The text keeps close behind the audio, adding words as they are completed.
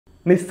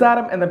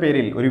നിസ്സാരം എന്ന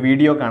പേരിൽ ഒരു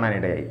വീഡിയോ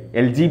കാണാനിടയായി.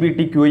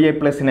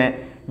 LGBTQIA+നെ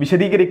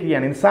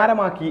വിശദീകരിക്കുകയാണ്,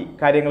 നിസ്സാരമാക്കി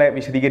കാര്യങ്ങളെ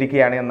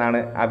വിശദീകരിക്കുകയാണ് എന്നാണ്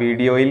ആ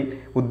വീഡിയോയിൽ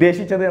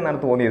ഉദ്ദേശിച്ചത് എന്നാണ്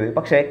തോന്നിയത്.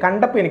 പക്ഷേ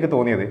കണ്ടപ്പോൾ എനിക്ക്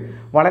തോന്നിയത്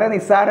വളരെ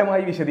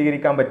നിസ്സാരമായി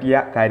വിശദീകരിക്കാൻ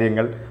പറ്റിയ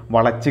കാര്യങ്ങൾ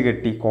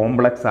വളച്ചുകെട്ടി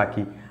കോംപ്ലക്സ്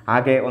ആക്കി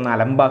ആകെ ഒന്ന്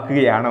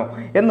അലമ്പാക്കുകയാണോ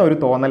എന്നൊരു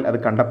തോന്നൽ അത്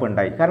കണ്ടപ്പോൾ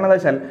ഉണ്ടായി. കാരണം എന്താ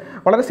വെച്ചാൽ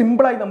വളരെ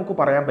സിമ്പിളായി നമുക്ക്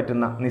പറയാൻ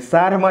പറ്റുന്ന,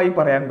 നിസ്സാരമായി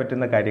പറയാൻ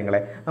പറ്റുന്ന കാര്യങ്ങളെ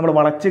നമ്മൾ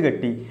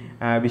വളച്ചുകെട്ടി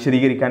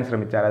വിശദീകരിക്കാൻ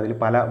ശ്രമിച്ചാൽ അതിൽ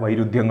പല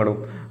വൈരുദ്ധ്യങ്ങളും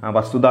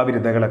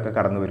വസ്തുതാവിരുദ്ധകളൊക്കെ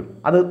കടന്നു വരും.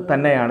 അത്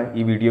തന്നെയാണ്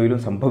ഈ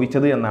വീഡിയോയിലും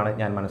സംഭവിച്ചത് എന്നാണ്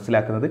ഞാൻ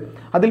മനസ്സിലാക്കുന്നത്.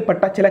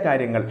 അതിൽപ്പെട്ട ചില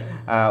കാര്യങ്ങൾ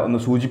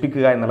ഒന്ന്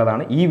സൂചിപ്പിക്കുക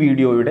എന്നുള്ളതാണ് ഈ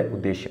വീഡിയോയുടെ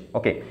ഉദ്ദേശ്യം.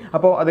 ഓക്കെ,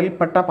 അപ്പോൾ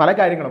അതിൽപ്പെട്ട പല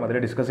കാര്യങ്ങളും, അതിൽ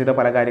ഡിസ്കസ് ചെയ്ത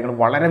പല കാര്യങ്ങളും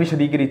വളരെ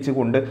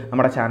വിശദീകരിച്ചുകൊണ്ട്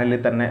നമ്മുടെ ചാനലിൽ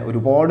തന്നെ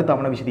ഒരുപാട്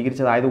തവണ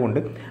വിശദീകരിച്ചതായതുകൊണ്ട്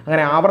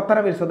അങ്ങനെ ആവർത്തന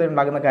വിരസത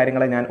ഉണ്ടാകുന്ന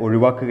കാര്യങ്ങളെ ഞാൻ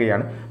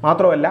ഒഴിവാക്കുകയാണ്.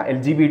 മാത്രമല്ല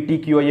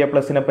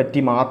LGBTQIA+നെ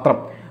പറ്റി മാത്രം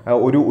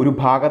ഒരു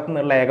ഭാഗത്തു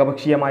നിന്നുള്ള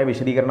ഏകപക്ഷീയമായ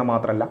വിശദീകരണം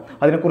മാത്രമല്ല,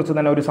 അതിനെക്കുറിച്ച്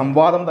തന്നെ ഒരു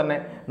സംവാദം തന്നെ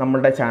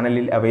നമ്മളുടെ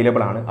ചാനലിൽ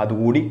അവൈലബിൾ ആണ്.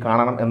 അതുകൂടി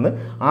കാണണം എന്ന്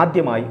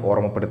ആദ്യമായി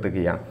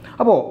ഓർമ്മപ്പെടുത്തുകയാണ്.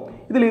 അപ്പോൾ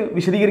ഇതിൽ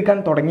വിശദീകരിക്കാൻ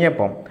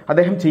തുടങ്ങിയപ്പോൾ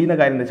അദ്ദേഹം ചെയ്യുന്ന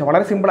കാര്യം എന്താ വെച്ചാൽ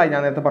വളരെ സിമ്പിളായി,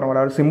 ഞാൻ നേരത്തെ പറഞ്ഞ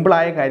പോലെ ഒരു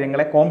സിമ്പിളായ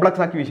കാര്യങ്ങളെ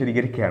കോംപ്ലക്സ് ആക്കി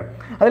വിശദീകരിക്കുകയാണ്.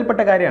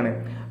 അതിൽപ്പെട്ട കാര്യമാണ്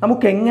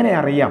നമുക്ക് എങ്ങനെ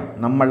അറിയാം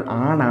നമ്മൾ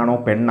ആണാണോ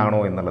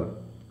പെണ്ണാണോ എന്നുള്ളത്.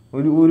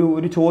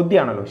 ഒരു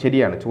ചോദ്യമാണല്ലോ,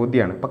 ശരിയാണ്,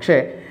 ചോദ്യമാണ്. പക്ഷേ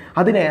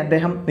അതിനെ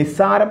അദ്ദേഹം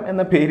നിസ്സാരം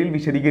എന്ന പേരിൽ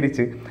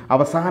വിശദീകരിച്ച്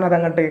അവസാനം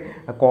അങ്ങോട്ട്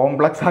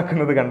കോംപ്ലക്സ്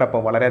ആക്കുന്നത്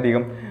കണ്ടപ്പോൾ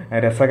വളരെയധികം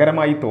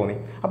രസകരമായി തോന്നി.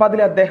 അപ്പോൾ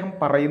അതിൽ അദ്ദേഹം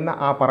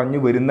പറഞ്ഞു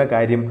വരുന്ന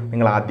കാര്യം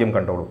നിങ്ങൾ ആദ്യം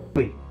കണ്ടോളൂ.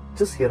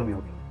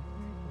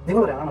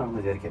 നിങ്ങൾ ഒരാളാണെന്ന്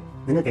വിചാരിക്കുക,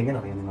 നിങ്ങൾക്ക് എങ്ങനെ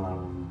അറിയാം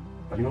നിങ്ങളാണെന്ന്?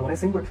 നിങ്ങൾ വളരെ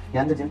സിമ്പിൾ,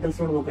 ഞാൻ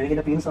ജെനിറ്റൽസിനോട് നോക്കുക,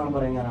 എനിക്ക് പീനസ് ആണെന്ന്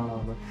പറയാൻ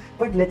ഞാനാണെന്ന്.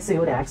 ബട്ട് ലെറ്റ്സ് സേ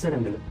ഒരു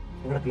ആക്സിഡന്റിൽ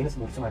നിങ്ങളുടെ പീനസ്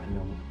മുറിച്ച്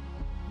മാറ്റുന്നു,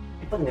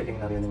 ഇപ്പം നിങ്ങൾക്ക്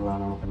എങ്ങനെ അറിയാം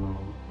നിങ്ങളാണോ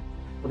പെണ്ണാണോ?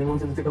 അപ്പോൾ നിങ്ങൾ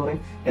ചിന്തിച്ചിട്ട് പറയും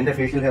എന്റെ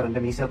ഫേഷ്യൽ ഹെയർ,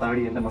 എന്റെ മീശ,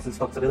 താടി, എന്റെ മസിൽ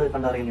സ്ട്രക്ചർ ഇത്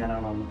കണ്ടറിയാൻ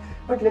ഞാനാണെന്ന്.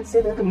 ബട്ട് ലെറ്റ്സ് സേ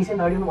നിങ്ങൾക്ക് മീശയും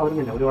താടിയൊന്നും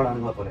വളരുന്നില്ല ഒരുപാട്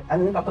ആളുകളെ പോലെ, അത്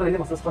നിങ്ങൾക്ക് അത്ര വലിയ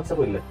മസിൽ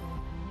സ്ട്രക്ചറും ഇല്ല.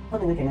 അപ്പോൾ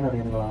നിങ്ങൾക്ക് എങ്ങനെ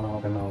അറിയാം നിങ്ങളാണോ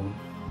പെണ്ണാണോ?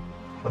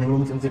 അപ്പോൾ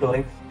നിങ്ങളൊന്ന് ചിന്തിച്ചിട്ട്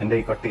പറയും എന്റെ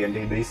ഈ കട്ടി, എന്റെ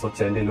ഈ ബേസ്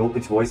വെച്ച്, എന്റെ ലോ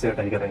പിച്ച് വോയിസ്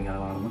ആയിട്ട് എനിക്കറിയാൻ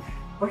ഞാനാണെന്ന്.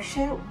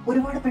 പക്ഷേ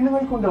ഒരുപാട്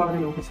പെണ്ണുങ്ങൾക്കുണ്ട് വളരെ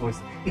ലോ പിച്ച്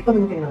വോയിസ്. ഇപ്പം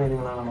നിങ്ങൾക്ക് എങ്ങനെ അറിയാം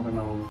നിങ്ങളാണോ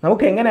പെണ്ണാണോ?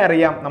 നമുക്ക് എങ്ങനെ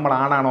അറിയാം നമ്മൾ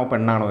ആണാണോ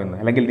പെണ്ണാണോ എന്ന്?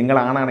 അല്ലെങ്കിൽ നിങ്ങൾ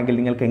ആണാണെങ്കിൽ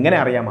നിങ്ങൾക്ക് എങ്ങനെ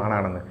അറിയാം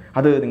ആണാണെന്ന്?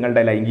 അത്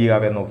നിങ്ങളുടെ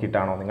ലൈംഗികാവ്യം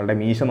നോക്കിയിട്ടാണോ, നിങ്ങളുടെ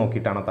മീശ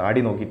നോക്കിയിട്ടാണോ,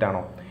 താടി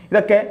നോക്കിയിട്ടാണോ?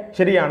 ഇതൊക്കെ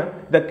ശരിയാണ്,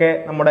 ഇതൊക്കെ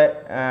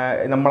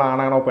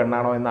നമ്മളാണാണോ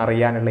പെണ്ണാണോ എന്ന്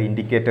അറിയാനുള്ള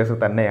ഇൻഡിക്കേറ്റേഴ്സ്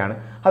തന്നെയാണ്.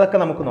 അതൊക്കെ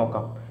നമുക്ക്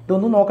നോക്കാം.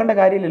 ഇതൊന്നും നോക്കേണ്ട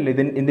കാര്യമില്ലല്ലോ.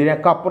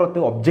 ഇതിനൊക്കെ അപ്പുറത്ത്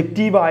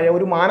ഒബ്ജക്റ്റീവായ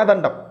ഒരു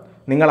മാനദണ്ഡം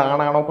നിങ്ങൾ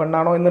ആണാണോ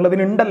പെണ്ണാണോ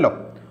എന്നുള്ളതിനുണ്ടല്ലോ.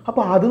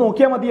 അപ്പോൾ അത്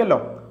നോക്കിയാൽ മതിയല്ലോ.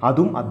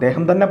 അതും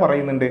അദ്ദേഹം തന്നെ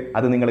പറയുന്നുണ്ട്,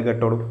 അത് നിങ്ങൾ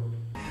കേട്ടോളൂ.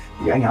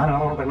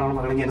 ഞാനാണോ പെണ്ണാണോ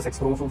പറയണമെങ്കിൽ എന്റെ സെക്സ്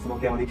ക്രോമസോംസ്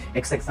നോക്കിയാൽ മതി.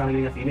 XX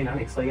ആണെങ്കിൽ ഞാൻ ഫീമെയിൽ ആണ്,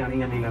 XY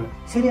ആണെങ്കിൽ ഞാൻ മെയിൽ ആണ്.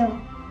 ശരിയാണ്.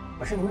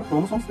 പക്ഷെ നിങ്ങളുടെ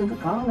ക്രോമസോംസ് നിങ്ങൾക്ക്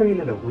കാണാൻ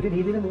കഴിയില്ലല്ലോ. ഒരു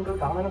രീതിയിൽ നിങ്ങൾക്ക്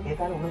കാണാനോ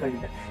കേൾക്കാനോ ഒന്നും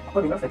കഴിയില്ല.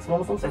 അപ്പോൾ നിങ്ങൾ സെക്സ്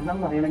ക്രോമസോംസ്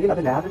എന്താണെന്ന് അറിയണമെങ്കിൽ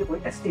അത് ലാബിൽ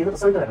പോയി ടെസ്റ്റ് ചെയ്ത്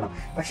റിസൾട്ട് വരണം.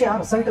 പക്ഷേ ആ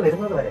റിസൾട്ട്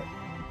വരുന്നത് വരെ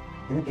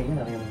നിങ്ങൾക്ക്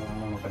എങ്ങനെ അറിയാം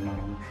നിങ്ങളാണോ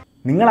പെണ്ണാണോ?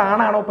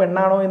 നിങ്ങളാണാണോ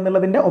പെണ്ണാണോ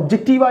എന്നുള്ളതിൻ്റെ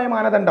ഒബ്ജക്റ്റീവായ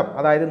മാനദണ്ഡം,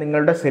 അതായത്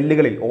നിങ്ങളുടെ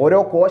സെല്ലുകളിൽ ഓരോ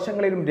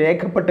കോശങ്ങളിലും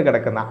രേഖപ്പെട്ട്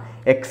കിടക്കുന്ന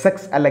XX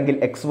അല്ലെങ്കിൽ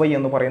XY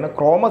എന്ന് പറയുന്ന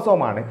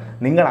ക്രോമസോമാണ്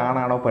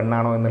നിങ്ങളാണാണോ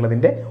പെണ്ണാണോ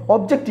എന്നുള്ളതിൻ്റെ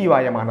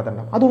ഒബ്ജക്റ്റീവായ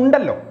മാനദണ്ഡം.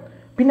 അതുണ്ടല്ലോ.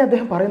 പിന്നെ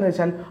അദ്ദേഹം പറയുന്നത്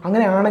വെച്ചാൽ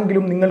അങ്ങനെ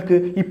ആണെങ്കിലും നിങ്ങൾക്ക്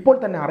ഇപ്പോൾ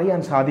തന്നെ അറിയാൻ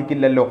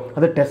സാധിക്കില്ലല്ലോ,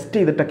 അത് ടെസ്റ്റ്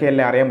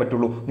ചെയ്തിട്ടൊക്കെയല്ലേ അറിയാൻ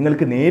പറ്റുള്ളൂ,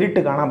 നിങ്ങൾക്ക് നേരിട്ട്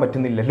കാണാൻ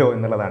പറ്റുന്നില്ലല്ലോ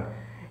എന്നുള്ളതാണ്.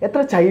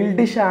 എത്ര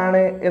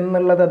ചൈൽഡിഷാണ്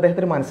എന്നുള്ളത്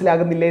അദ്ദേഹത്തിന്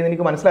മനസ്സിലാകുന്നില്ലേ എന്ന്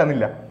എനിക്ക്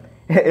മനസ്സിലാകുന്നില്ല.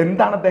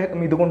 എന്താണ് അദ്ദേഹം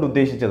ഇതുകൊണ്ട്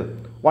ഉദ്ദേശിച്ചത്?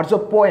 What's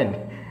a point?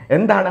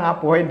 എന്താണ് ആ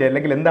പോയിന്റ്,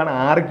 അല്ലെങ്കിൽ എന്താണ്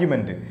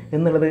ആർഗ്യുമെന്റ്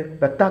എന്നുള്ളത്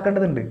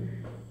വ്യക്തമാക്കേണ്ടതുണ്ട്.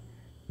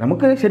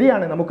 നമുക്ക്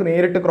ശരിയാണ്, നമുക്ക്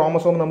നേരിട്ട്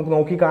ക്രോമസോം നമുക്ക്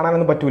നോക്കി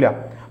കാണാനൊന്നും പറ്റൂല.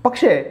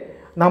 പക്ഷേ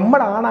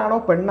നമ്മളാണാണോ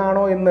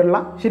പെണ്ണാണോ എന്നുള്ള,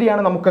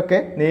 ശരിയാണ്, നമുക്കൊക്കെ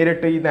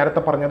നേരിട്ട് ഈ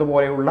നേരത്തെ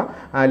പറഞ്ഞതുപോലെയുള്ള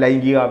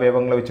ലൈംഗിക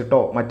അവയവങ്ങൾ വെച്ചിട്ടോ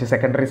മറ്റ്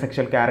സെക്കൻഡറി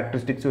സെക്ഷൽ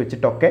ക്യാരക്ടറിസ്റ്റിക്സ്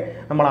വെച്ചിട്ടൊക്കെ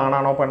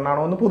നമ്മളാണാണോ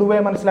പെണ്ണാണോ എന്ന് പൊതുവേ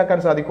മനസ്സിലാക്കാൻ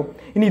സാധിക്കും.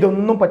 ഇനി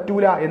ഇതൊന്നും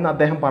പറ്റൂല എന്ന്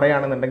അദ്ദേഹം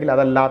പറയുകയാണെന്നുണ്ടെങ്കിൽ,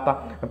 അതല്ലാത്ത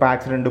ഇപ്പോൾ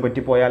ആക്സിഡൻറ്റ്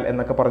പറ്റിപ്പോയാൽ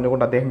എന്നൊക്കെ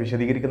പറഞ്ഞുകൊണ്ട് അദ്ദേഹം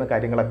വിശദീകരിക്കുന്ന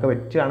കാര്യങ്ങളൊക്കെ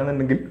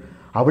വെച്ചാണെന്നുണ്ടെങ്കിൽ,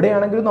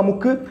 അവിടെയാണെങ്കിലും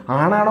നമുക്ക്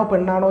ആണാണോ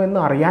പെണ്ണാണോ എന്ന്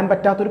അറിയാൻ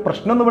പറ്റാത്തൊരു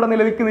പ്രശ്നമൊന്നും ഇവിടെ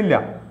നിലനിൽക്കുന്നില്ല.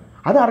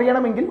 അത്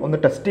അറിയണമെങ്കിൽ ഒന്ന്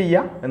ടെസ്റ്റ്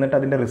ചെയ്യുക, എന്നിട്ട്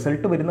അതിൻ്റെ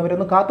റിസൾട്ട്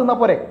വരുന്നവരൊന്ന് കാത്തുനിന്നാൽ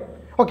പോരെ.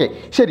 ഓക്കെ,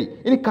 ശരി.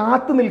 ഇനി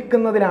കാത്തു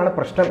നിൽക്കുന്നതിനാണ്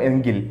പ്രശ്നം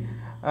എങ്കിൽ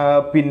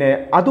പിന്നെ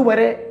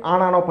അതുവരെ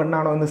ആണാണോ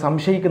പെണ്ണാണോ എന്ന്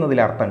സംശയിക്കുന്നതിൽ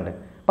അർത്ഥമുണ്ട്.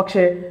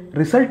 പക്ഷേ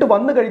റിസൾട്ട്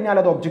വന്നു കഴിഞ്ഞാൽ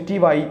അത്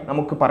ഒബ്ജക്റ്റീവായി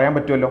നമുക്ക് പറയാൻ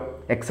പറ്റുമല്ലോ.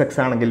 XX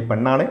ആണെങ്കിൽ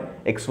പെണ്ണാണ്,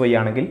 XY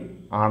ആണെങ്കിൽ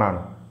ആണാണ്.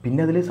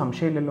 പിന്നെ അതിൽ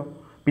സംശയമില്ലല്ലോ,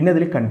 പിന്നെ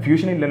അതിൽ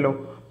കൺഫ്യൂഷൻ ഇല്ലല്ലോ.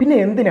 പിന്നെ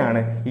എന്തിനാണ്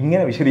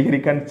ഇങ്ങനെ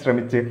വിശദീകരിക്കാൻ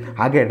ശ്രമിച്ച്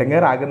ആകെ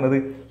ഇടങ്ങേറാകുന്നത്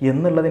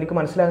എന്നുള്ളത് എനിക്ക്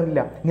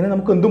മനസ്സിലാകുന്നില്ല. ഇങ്ങനെ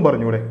നമുക്ക് എന്തും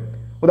പറഞ്ഞൂടെ?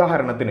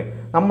 ഉദാഹരണത്തിന്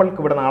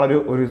നമ്മൾക്കിവിടെ നാളെ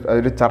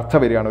ഒരു ചർച്ച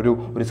വരികയാണ്,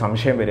 ഒരു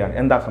സംശയം വരികയാണ്.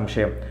 എന്താ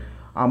സംശയം?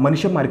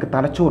 മനുഷ്യന്മാർക്ക്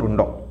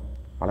തലച്ചോറുണ്ടോ?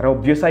 വളരെ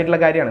ഒബ്വിയസ് ആയിട്ടുള്ള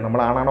കാര്യമാണ്. നമ്മൾ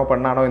ആണാണോ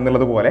പെണ്ണാണോ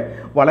എന്നുള്ളത് പോലെ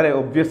വളരെ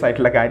ഒബ്വിയസ്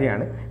ആയിട്ടുള്ള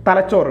കാര്യമാണ്.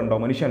 തലച്ചോറുണ്ടോ,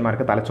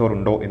 മനുഷ്യന്മാർക്ക്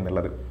തലച്ചോറുണ്ടോ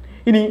എന്നുള്ളത്.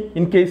 ഇനി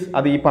ഇൻ കേസ്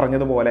അത് ഈ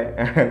പറഞ്ഞതുപോലെ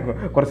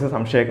കുറച്ച്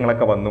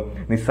സംശയങ്ങളൊക്കെ വന്നു,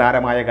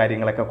 നിസ്സാരമായ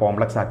കാര്യങ്ങളൊക്കെ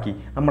കോംപ്ലക്സ് ആക്കി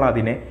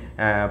നമ്മളതിനെ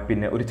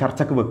പിന്നെ ഒരു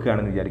ചർച്ചയ്ക്ക്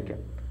വെക്കുകയാണെന്ന് വിചാരിക്കുക.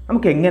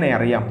 നമുക്ക് എങ്ങനെ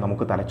അറിയാം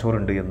നമുക്ക്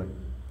തലച്ചോറുണ്ട് എന്ന്?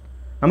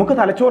 നമുക്ക്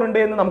തലച്ചോറുണ്ട്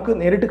എന്ന് നമുക്ക്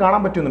നേരിട്ട്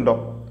കാണാൻ പറ്റുന്നുണ്ടോ?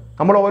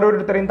 നമ്മൾ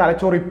ഓരോരുത്തരെയും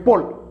തലച്ചോറ്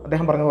ഇപ്പോൾ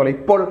അദ്ദേഹം പറഞ്ഞതുപോലെ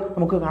ഇപ്പോൾ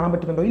നമുക്ക് കാണാൻ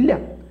പറ്റുന്നുണ്ടോ? ഇല്ല.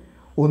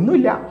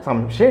 ഒന്നുമില്ല.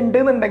 സംശയം ഉണ്ട്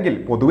എന്നുണ്ടെങ്കിൽ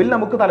പൊതുവിൽ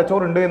നമുക്ക്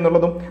തലച്ചോറുണ്ട്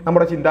എന്നുള്ളതും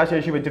നമ്മുടെ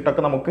ചിന്താശേഷി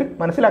വെച്ചിട്ടൊക്കെ നമുക്ക്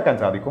മനസ്സിലാക്കാൻ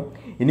സാധിക്കും.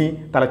 ഇനി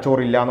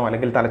തലച്ചോറില്ലാന്നോ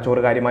അല്ലെങ്കിൽ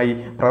തലച്ചോറ് കാര്യമായി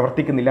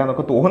പ്രവർത്തിക്കുന്നില്ല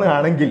എന്നൊക്കെ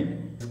തോന്നുകയാണെങ്കിൽ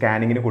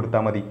സ്കാനിങ്ങിന്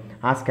കൊടുത്താൽ മതി.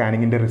 ആ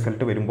സ്കാനിങ്ങിൻ്റെ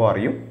റിസൾട്ട് വരുമ്പോൾ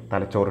അറിയും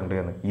തലച്ചോറുണ്ട്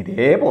എന്ന്.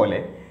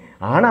 ഇതേപോലെ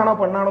ആണാണോ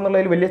പെണ്ണാണോ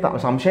എന്നുള്ളതിൽ വലിയ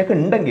സംശയമൊക്കെ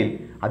ഉണ്ടെങ്കിൽ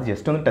അത്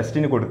ജസ്റ്റ് ഒന്ന്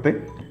ടെസ്റ്റിന് കൊടുത്ത്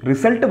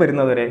റിസൾട്ട്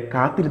വരുന്നതുവരെ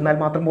കാത്തിരുന്നാൽ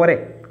മാത്രം പോരെ.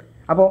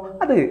 അപ്പോൾ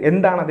അത്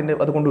എന്താണ്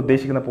അതുകൊണ്ട്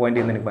ഉദ്ദേശിക്കുന്ന പോയിന്റ്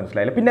എന്ന് എനിക്ക്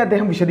മനസ്സിലായില്ല. പിന്നെ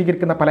അദ്ദേഹം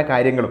വിശദീകരിക്കുന്ന പല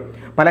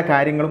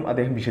കാര്യങ്ങളും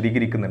അദ്ദേഹം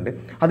വിശദീകരിക്കുന്നുണ്ട്.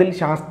 അതിൽ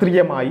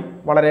ശാസ്ത്രീയമായി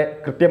വളരെ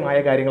കൃത്യമായ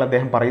കാര്യങ്ങൾ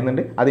അദ്ദേഹം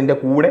പറയുന്നുണ്ട്. അതിൻ്റെ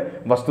കൂടെ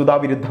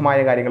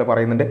വസ്തുതാവിരുദ്ധമായ കാര്യങ്ങൾ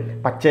പറയുന്നുണ്ട്,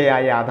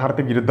 പച്ചയായ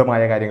യാഥാർത്ഥ്യ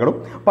വിരുദ്ധമായ കാര്യങ്ങളും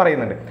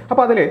പറയുന്നുണ്ട്.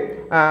 അപ്പോൾ അതിൽ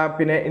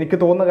പിന്നെ എനിക്ക്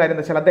തോന്നുന്ന കാര്യം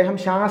എന്താ വെച്ചാൽ അദ്ദേഹം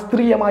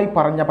ശാസ്ത്രീയമായി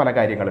പറഞ്ഞ പല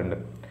കാര്യങ്ങളുണ്ട്.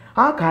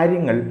 ആ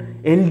കാര്യങ്ങൾ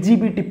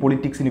LGBT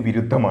പൊളിറ്റിക്സിന്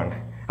വിരുദ്ധമാണ്.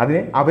 അതിന്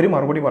അവർ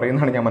മറുപടി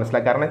പറയുന്നതാണ് ഞാൻ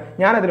മനസ്സിലാക്കുക. കാരണം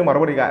ഞാനതിന്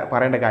മറുപടി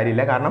പറയേണ്ട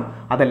കാര്യമില്ല, കാരണം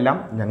അതെല്ലാം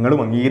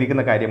ഞങ്ങളും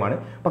അംഗീകരിക്കുന്ന കാര്യമാണ്.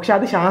 പക്ഷെ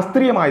അത്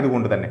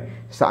ശാസ്ത്രീയമായതുകൊണ്ട് തന്നെ,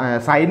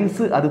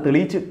 സയൻസ് അത്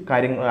തെളിയിച്ച്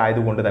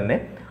കാര്യങ്ങളായതുകൊണ്ട് തന്നെ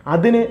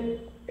അതിന്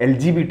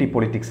LGBT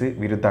പൊളിറ്റിക്സ്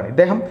വിരുദ്ധമാണ്.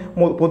 ഇദ്ദേഹം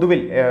പൊതുവിൽ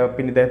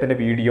പിന്നെ ഇദ്ദേഹത്തിൻ്റെ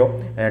വീഡിയോ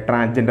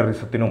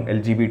ട്രാൻസ്ജെൻഡറിസത്തിനും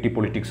LGBT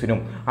പൊളിറ്റിക്സിനും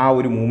ആ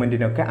ഒരു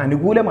മൂവ്മെൻറ്റിനൊക്കെ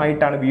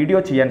അനുകൂലമായിട്ടാണ് വീഡിയോ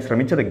ചെയ്യാൻ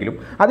ശ്രമിച്ചതെങ്കിലും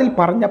അതിൽ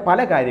പറഞ്ഞ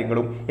പല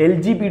കാര്യങ്ങളും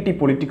LGBT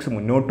പൊളിറ്റിക്സ്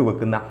മുന്നോട്ട്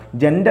വെക്കുന്ന,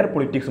 ജെൻഡർ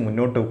പൊളിറ്റിക്സ്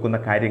മുന്നോട്ട് വെക്കുന്ന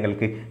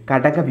കാര്യങ്ങൾക്ക്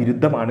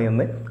ഘടകവിരുദ്ധമാണ്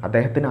എന്ന്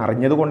അദ്ദേഹത്തിന്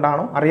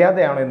അറിഞ്ഞതുകൊണ്ടാണോ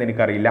അറിയാതെയാണോ എന്ന്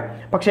എനിക്കറിയില്ല.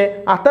 പക്ഷേ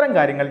അത്തരം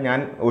കാര്യങ്ങൾ ഞാൻ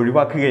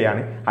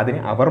ഒഴിവാക്കുകയാണ്.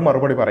 അതിന് അവർ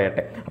മറുപടി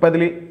പറയട്ടെ. അപ്പോൾ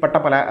അതിൽ പെട്ട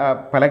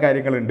പല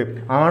കാര്യങ്ങളുണ്ട്.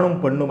 ആണും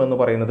പെണ്ണും എന്ന്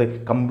പറയുന്നത്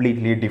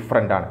കംപ്ലീറ്റ്ലി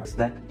ഡിഫറെൻ്റ് ആണ്.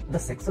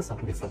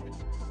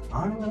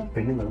 ആണുങ്ങളും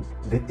പെണ്ണുങ്ങളും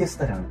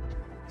വ്യത്യസ്തരാണ്,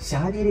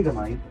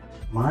 ശാരീരികമായും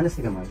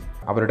മാനസികമായും.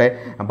 അവരുടെ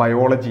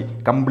ബയോളജി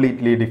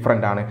കംപ്ലീറ്റ്ലി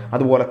ഡിഫറെൻ്റ് ആണ്.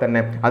 അതുപോലെ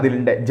തന്നെ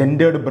അതിൻ്റെ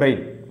ജെൻഡേർഡ് ബ്രെയിൻ,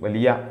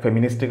 വലിയ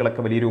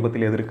ഫെമിനിസ്റ്റുകളൊക്കെ വലിയ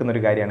രൂപത്തിൽ എതിർക്കുന്ന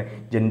ഒരു കാര്യമാണ്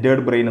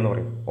ജെൻഡേർഡ് ബ്രെയിൻ എന്ന്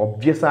പറയും.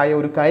 ഒബ്വിയസ് ആയ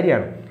ഒരു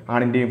കാര്യമാണ്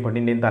ആണിൻ്റെയും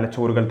പെണ്ണിൻ്റെയും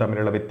തലച്ചോറുകൾ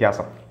തമ്മിലുള്ള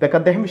വ്യത്യാസം. ഇതൊക്കെ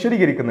അദ്ദേഹം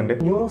വിശദീകരിക്കുന്നുണ്ട്.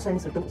 ന്യൂറോ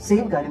സയൻസ് ഇട്ടും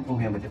സെയിം കാര്യം പ്രൂവ്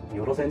ചെയ്യാൻ പറ്റും.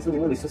 ന്യൂറോ സയൻസ്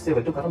നിങ്ങൾ വിശ്വസിച്ചേ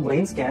പറ്റും, കാരണം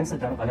ബ്രെയിൻ സ്കാൻസ്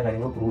ഇട്ടാണ് പല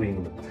കാര്യങ്ങളും പ്രൂവ്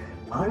ചെയ്യുന്നത്.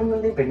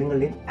 ആണുങ്ങളുടെയും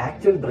പെണ്ണുങ്ങളുടെയും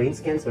ആക്ച്വൽ ബ്രെയിൻ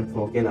സ്കാൻസ് എടുത്ത്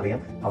നോക്കിയാൽ അറിയാം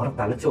അവരുടെ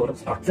തലച്ചോറ്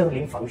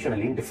സ്ട്രക്ചറലിയും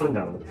ഫംഗ്ഷനലിയും ഡിഫറെന്റ്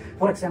ആണെന്ന്.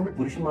 ഫോർ എക്സാമ്പിൾ,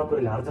 പുരുഷന്മാർക്ക്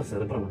ഒരു ലാർജർ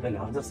സെറിബ്രം ഉണ്ട്,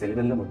 ലാർജർ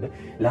സെറിബെല്ലം ഉണ്ട്,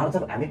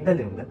 ലാർജർ അമിഗ്ഡല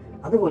ഉണ്ട്.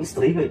 അതുപോലെ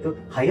സ്ത്രീകൾക്ക്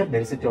ഹയർ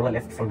ഡെൻസിറ്റി ഉള്ള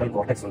ലെഫ്റ്റ് ഫ്രണ്ടൽ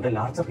കോർട്ടെക്സ് ഉണ്ട്,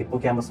 ലാർജർ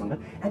ഹിപ്പോക്യാമ്പസ് ഉണ്ട്.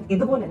 ആൻഡ്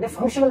ഇതുപോലെ തന്നെ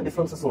ഫംഗ്ഷണൽ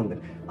ഡിഫറൻസസും ഉണ്ട്.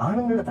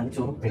 ആണുങ്ങളുടെ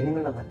തലച്ചോറും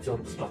പെണ്ണുങ്ങളുടെ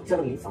തലച്ചോറും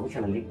സ്ട്രക്ചറലി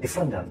ഫംഗ്ഷനലി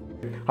ഡിഫറെന്റ് ആണ്.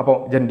 അപ്പോൾ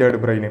ജെൻഡേർഡ്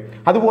ബ്രെയിന്,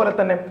 അതുപോലെ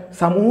തന്നെ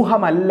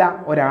സമൂഹമല്ല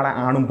ഒരാളെ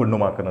ആണും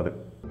പെണ്ണുമാക്കുന്നത്,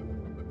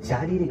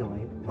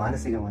 ശാരീരികമായും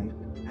മാനസികമായും.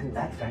 And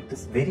that fact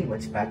is very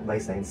much backed by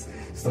science.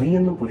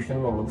 സ്ത്രീയെന്നും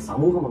പുരുഷനെന്നും ഉള്ളത്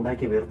സമൂഹം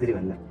ഉണ്ടാക്കിയ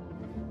വേർതിരിവല്ല.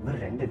 ഇവർ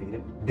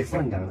രണ്ടുപേരും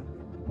ഡിഫറെന്റ് ആണ്,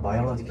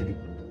 ബയോളജിക്കലി,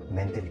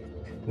 മെന്റലി.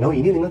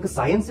 ഇനി നിങ്ങൾക്ക്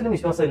സയൻസിലും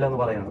വിശ്വാസമില്ല എന്ന്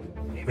പറയണം,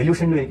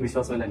 എവല്യൂഷനിലും എനിക്ക്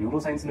വിശ്വാസമില്ല, ന്യൂറോ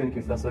സയൻസിലും എനിക്ക്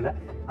വിശ്വാസമില്ല,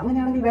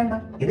 അങ്ങനെയാണെങ്കിൽ വേണ്ട.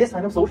 ഇതേ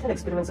സാധനം സോഷ്യൽ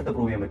എക്സ്പെരിമെന്റ്സ് ഒക്കെ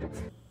പ്രൂവ് ചെയ്യാൻ പറ്റും.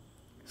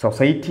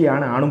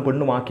 സൊസൈറ്റിയാണ് ആണും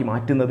പെണ്ണുമാക്കി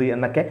മാറ്റുന്നത്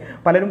എന്നൊക്കെ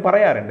പലരും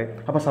പറയാറുണ്ട്.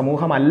 അപ്പോൾ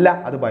സമൂഹമല്ല,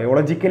 അത്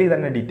ബയോളജിക്കലി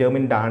തന്നെ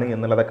ഡിറ്റർമിൻഡ് ആണ്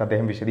എന്നുള്ളതൊക്കെ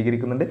അദ്ദേഹം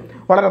വിശദീകരിക്കുന്നുണ്ട്.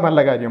 വളരെ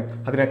നല്ല കാര്യം.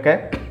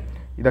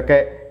 ഇതൊക്കെ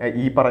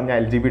ഈ പറഞ്ഞ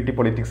LGBT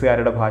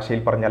പൊളിറ്റിക്സുകാരുടെ ഭാഷയിൽ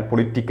പറഞ്ഞാൽ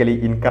പൊളിറ്റിക്കലി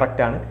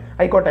ഇൻകറക്റ്റ് ആണ്.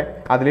 ആയിക്കോട്ടെ,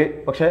 അതിൽ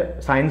പക്ഷേ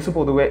സയൻസ്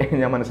പൊതുവെ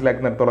ഞാൻ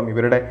മനസ്സിലാക്കുന്നിടത്തോളം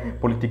ഇവരുടെ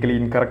പൊളിറ്റിക്കലി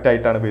ഇൻകറക്റ്റ്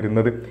ആയിട്ടാണ്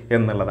വരുന്നത്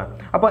എന്നുള്ളതാണ്.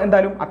 അപ്പോൾ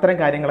എന്തായാലും അത്തരം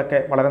കാര്യങ്ങളൊക്കെ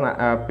വളരെ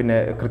പിന്നെ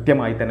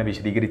കൃത്യമായി തന്നെ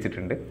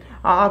വിശദീകരിച്ചിട്ടുണ്ട്.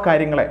 ആ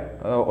കാര്യങ്ങളെ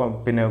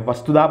പിന്നെ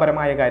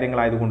വസ്തുതാപരമായ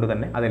കാര്യങ്ങളായതുകൊണ്ട്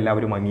തന്നെ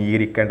അതെല്ലാവരും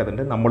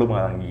അംഗീകരിക്കേണ്ടതുണ്ട്. നമ്മളും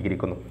അത്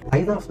അംഗീകരിക്കുന്നു.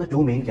 Either of the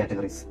two main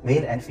categories,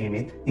 male and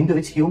female, into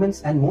which humans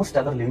and most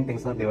other living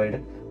things are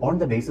divided on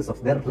the basis of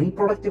their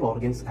reproductive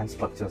organs and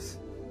structures.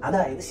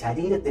 അതായത്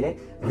ശരീരത്തിലെ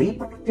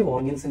റീപ്രൊഡക്റ്റീവ്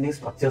ഓർഗൻസിന്റെയും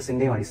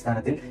സ്ട്രക്ചേഴ്സിന്റെയും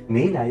അടിസ്ഥാനത്തിൽ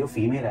മെയിലായോ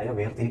ഫീമെയിലായോ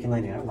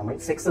വേർതിരിക്കുന്നതിനെയാണ് നമ്മൾ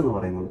സെക്സ് എന്ന്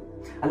പറയുന്നത്.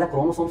 അല്ല,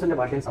 ക്രോമസോംസിന്റെ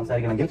ഭാഷയിൽ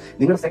സംസാരിക്കണമെങ്കിൽ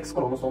നിങ്ങളുടെ സെക്സ്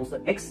ക്രോമസോംസ്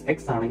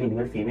XX ആണെങ്കിൽ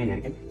നിങ്ങൾ ഫീമെയിൽ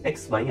ആയിരിക്കും,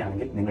 XY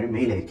ആണെങ്കിൽ നിങ്ങൾ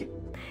മെയിൽ ആയിരിക്കും.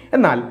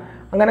 എന്നാൽ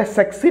അങ്ങനെ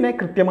സെക്സിനെ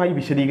കൃത്യമായി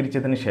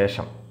വിശദീകരിച്ചതിന്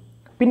ശേഷം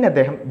പിന്നെ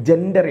അദ്ദേഹം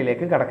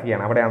ജെൻഡറിലേക്ക്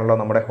കടക്കുകയാണ്. അവിടെയാണല്ലോ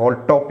നമ്മുടെ ഹോൾ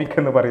ടോപ്പിക്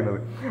എന്ന് പറയുന്നത്.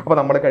 അപ്പോൾ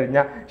നമ്മൾ കഴിഞ്ഞ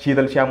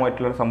ശീതൽ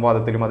ശ്യാമുമായിട്ടുള്ള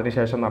സംവാദത്തിലും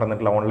അതിനുശേഷം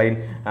നടന്നിട്ടുള്ള ഓൺലൈൻ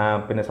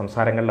പിന്നെ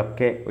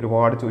സംസാരങ്ങളിലൊക്കെ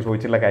ഒരുപാട്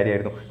ചോദിച്ചിട്ടുള്ള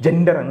കാര്യമായിരുന്നു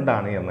ജെൻഡർ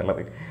എന്താണ്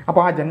എന്നുള്ളത്.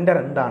 അപ്പോൾ ആ ജെൻഡർ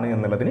എന്താണ്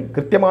എന്നുള്ളതിന്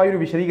കൃത്യമായൊരു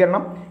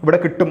വിശദീകരണം ഇവിടെ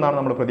കിട്ടും എന്നാണ്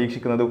നമ്മൾ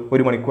പ്രതീക്ഷിക്കുന്നത്.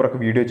 1 മണിക്കൂറൊക്കെ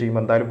വീഡിയോ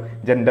ചെയ്യുമ്പോൾ എന്തായാലും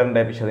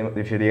ജെൻഡറിൻ്റെ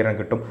വിശദീകരണം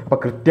കിട്ടും.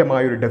 അപ്പോൾ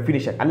കൃത്യമായൊരു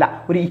ഡെഫിനിഷൻ അല്ല,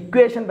 ഒരു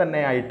ഇക്വേഷൻ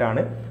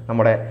തന്നെയായിട്ടാണ്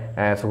നമ്മുടെ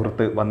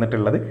സുഹൃത്ത്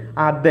വന്നിട്ടുള്ളത്.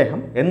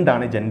 അദ്ദേഹം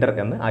എന്താണ് ജെൻഡർ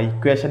എന്ന് ആ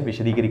ഇക്വേഷൻ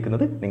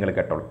വിശദീകരിക്കുന്നത് നിങ്ങൾ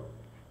കേട്ടോ.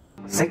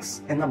 സെക്സ്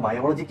എന്ന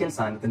ബയോളജിക്കൽ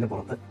സാധനത്തിന്റെ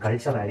പുറത്ത്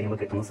കൾച്ചർ ആഡ് ചെയ്യുമ്പോൾ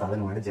കിട്ടുന്ന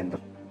സാധനമാണ് ജെൻഡർ.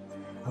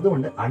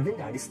 അതുകൊണ്ട്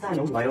അതിന്റെ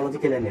അടിസ്ഥാനവും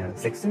ബയോളജിക്കൽ തന്നെയാണ്.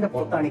 സെക്സിന്റെ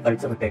പുറത്താണ് ഈ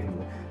കൾച്ചർ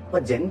ഇട്ടേക്കുന്നത്. അപ്പൊ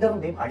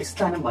ജെൻഡറിന്റെയും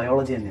അടിസ്ഥാനം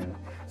ബയോളജി തന്നെയാണ്.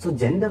 So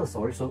gender is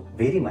also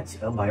very much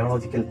A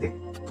biological thing.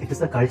 It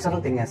is A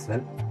cultural thing as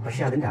well.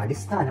 പക്ഷെ അതിന്റെ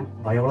അടിസ്ഥാനം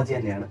ബയോളജി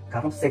തന്നെയാണ്.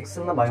 കാരണം സെക്സ്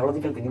എന്ന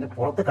ബയോളജിക്കൽ തിങ്ങിന്റെ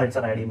പുറത്ത്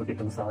കൾച്ചർ ആഡ് ചെയ്യുമ്പോൾ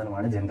കിട്ടുന്ന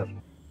സാധനമാണ് ജെൻഡർ.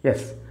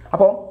 യെസ്,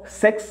 അപ്പോൾ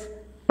സെക്സ്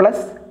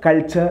പ്ലസ്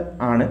കൾച്ചർ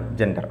ആണ്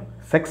gender.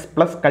 Sex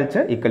plus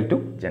culture equal to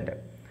gender.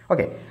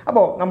 Okay,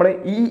 അപ്പോൾ നമ്മൾ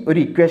ഈ ഒരു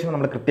ഇക്വേഷൻ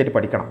നമ്മൾ കൃത്യമായിട്ട്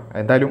പഠിക്കണം.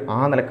 എന്തായാലും ആ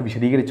നിലക്ക്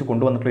വിശദീകരിച്ച്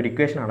കൊണ്ടുവന്നിട്ടുള്ള ഒരു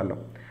ഇക്വേഷൻ ആണല്ലോ.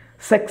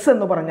 സെക്സ്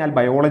എന്ന് പറഞ്ഞാൽ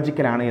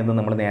ബയോളജിക്കലാണ് എന്ന്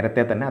നമ്മൾ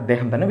നേരത്തെ തന്നെ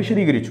അദ്ദേഹം തന്നെ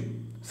വിശദീകരിച്ചു.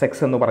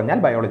 സെക്സ് എന്ന് പറഞ്ഞാൽ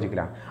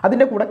ബയോളജിക്കലാണ്.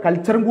 അതിൻ്റെ കൂടെ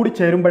കൾച്ചറും കൂടി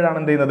ചേരുമ്പോഴാണ്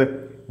എന്ത് ചെയ്യുന്നത്,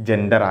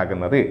 ജെൻഡർ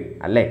ആകുന്നത്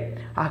അല്ലേ?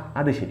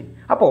 അത് ശരി.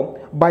 അപ്പോൾ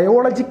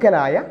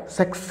ബയോളജിക്കലായ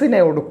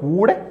സെക്സിനോട്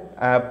കൂടെ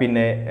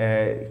പിന്നെ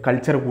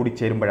കൾച്ചർ കൂടി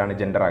ചേരുമ്പോഴാണ്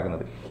ജെൻഡർ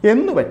ആകുന്നത്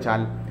എന്ന്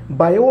വെച്ചാൽ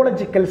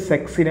ബയോളജിക്കൽ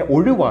സെക്സിനെ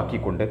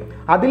ഒഴിവാക്കിക്കൊണ്ട്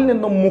അതിൽ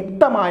നിന്നും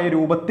മുക്തമായ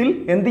രൂപത്തിൽ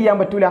എന്ത് ചെയ്യാൻ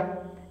പറ്റൂല?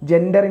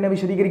 ജെൻഡറിനെ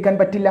വിശദീകരിക്കാൻ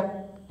പറ്റില്ല.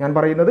 ഞാൻ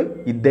പറയുന്നത്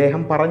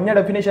ഇദ്ദേഹം പറഞ്ഞ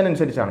ഡെഫിനേഷൻ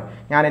അനുസരിച്ചാണ്.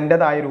 ഞാൻ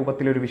എൻ്റെതായ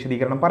രൂപത്തിലൊരു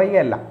വിശദീകരണം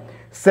പറയുകയല്ല.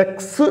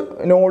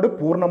 സെക്സിനോട്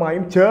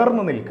പൂർണ്ണമായും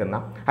ചേർന്ന് നിൽക്കുന്ന,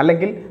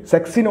 അല്ലെങ്കിൽ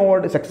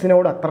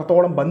സെക്സിനോട്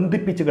അത്രത്തോളം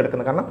ബന്ധിപ്പിച്ച്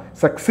കിടക്കുന്ന, കാരണം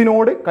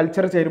സെക്സിനോട്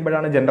കൾച്ചർ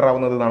ചേരുമ്പോഴാണ് ജെൻഡർ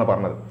ആവുന്നത് എന്നാണ്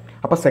പറഞ്ഞത്.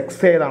 അപ്പോൾ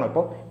സെക്സ് ഏതാണ്?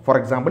 ഇപ്പോൾ ഫോർ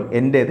എക്സാമ്പിൾ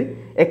എൻ്റേത്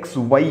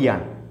XY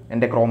ആണ്,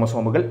 എൻ്റെ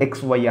ക്രോമസോമുകൾ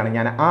XY ആണ്,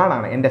 ഞാൻ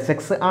ആണാണ്, എൻ്റെ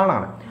സെക്സ്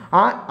ആണാണ്.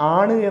 ആ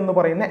ആണ് എന്ന്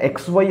പറയുന്ന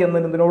XY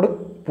എന്നതിനോട്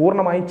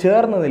പൂർണ്ണമായും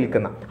ചേർന്ന്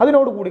നിൽക്കുന്ന,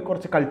 അതിനോടുകൂടി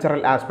കുറച്ച്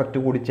കൾച്ചറൽ ആസ്പെക്റ്റ്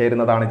കൂടി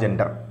ചേരുന്നതാണ്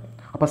ജെൻഡർ.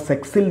 അപ്പോൾ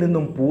സെക്സിൽ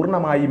നിന്നും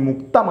പൂർണ്ണമായി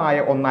മുക്തമായ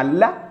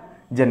ഒന്നല്ല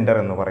ജെൻഡർ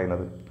എന്ന്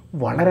പറയുന്നത്.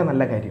 വളരെ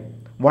നല്ല കാര്യം,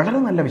 വളരെ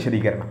നല്ല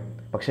വിശദീകരണം.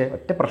 പക്ഷേ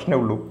ഒറ്റ പ്രശ്നമേ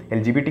ഉള്ളൂ,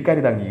 LGBTക്കാർ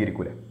ഇത്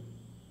അംഗീകരിക്കൂല,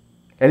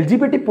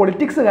 LGBT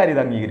പൊളിറ്റിക്സുകാർ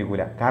ഇത്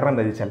അംഗീകരിക്കൂല. കാരണം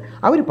എന്താ വെച്ചാൽ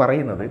അവർ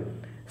പറയുന്നത്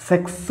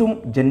സെക്സും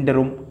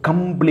ജെൻഡറും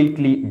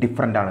കംപ്ലീറ്റ്ലി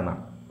ഡിഫറൻ്റ്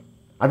ആണെന്നാണ്.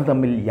 അത്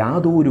തമ്മിൽ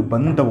യാതൊരു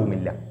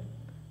ബന്ധവുമില്ല.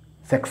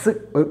 സെക്സ്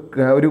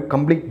ഒരു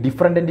complete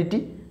different entity,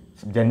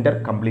 gender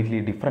completely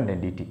different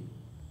entity.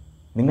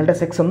 നിങ്ങളുടെ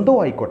സെക്സ് എന്തോ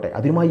ആയിക്കോട്ടെ,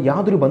 അതിനുമായി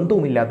യാതൊരു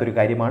ബന്ധവുമില്ലാത്തൊരു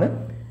കാര്യമാണ്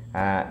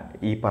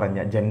ഈ പറഞ്ഞ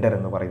ജെൻഡർ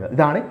എന്ന് പറയുന്നത്.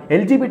 ഇതാണ്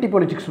LGBT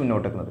പൊളിറ്റിക്സ്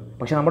മുന്നോട്ട് വെക്കുന്നത്.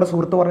 പക്ഷേ നമ്മുടെ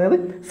സുഹൃത്ത് പറഞ്ഞത്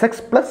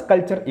sex plus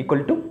culture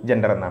equal to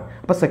gender എന്നാണ്.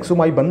 അപ്പോൾ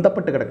സെക്സുമായി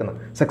ബന്ധപ്പെട്ട് കിടക്കുന്നത്,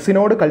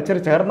 സെക്സിനോട് കൾച്ചർ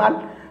ചേർന്നാൽ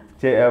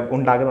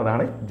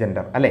ഉണ്ടാകുന്നതാണ്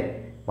ജെൻഡർ അല്ലേ?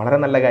 വളരെ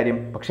നല്ല കാര്യം.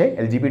 പക്ഷേ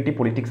LGBT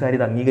പൊളിറ്റിക്സുകാർ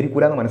ഇത്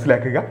അംഗീകരിക്കൂല എന്ന്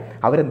മനസ്സിലാക്കുക.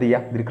 അവരെന്ത്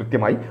ചെയ്യുക? ഇതിന്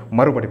കൃത്യമായി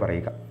മറുപടി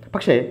പറയുക.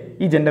 പക്ഷേ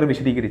ഈ ജെൻഡർ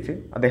വിശദീകരിച്ച്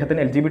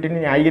അദ്ദേഹത്തിന് LGBT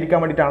ന്യായീകരിക്കാൻ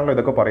വേണ്ടിയിട്ടാണല്ലോ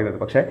ഇതൊക്കെ പറയുന്നത്.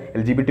 പക്ഷേ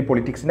LGBT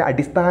പൊളിറ്റിക്സിൻ്റെ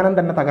അടിസ്ഥാനം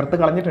തന്നെ തകർത്ത്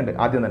കളഞ്ഞിട്ടുണ്ട്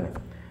ആദ്യം തന്നെ.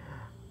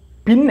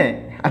 പിന്നെ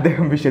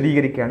അദ്ദേഹം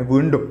വിശദീകരിക്കുകയാണ്,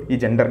 വീണ്ടും ഈ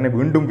ജെൻഡറിനെ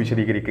വീണ്ടും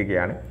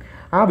വിശദീകരിക്കുകയാണ്.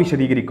 ആ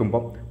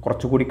വിശദീകരിക്കുമ്പോൾ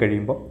കുറച്ചുകൂടി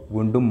കഴിയുമ്പോൾ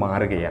വീണ്ടും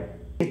മാറുകയാണ്.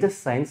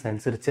 ലേറ്റസ്റ്റ് സയൻസ്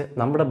അനുസരിച്ച്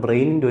നമ്മുടെ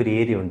ബ്രെയിനിൻ്റെ ഒരു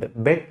ഏരിയ ഉണ്ട്,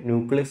 ബെഡ്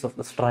ന്യൂക്ലിയസ് ഓഫ്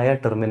ദ സ്ട്രയ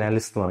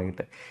ടെർമിനാലിസ് എന്ന്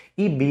പറഞ്ഞിട്ട്.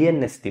 ഈ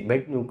BNST,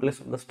 bed nucleus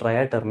of the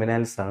സ്ട്രയ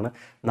ടെർമിനാലിസ് ആണ്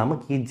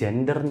നമുക്ക് ഈ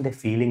ജെൻഡറിൻ്റെ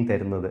ഫീലിംഗ്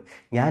തരുന്നത്.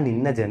 ഞാൻ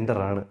ഇന്ന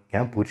ജെൻഡറാണ്,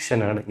 ഞാൻ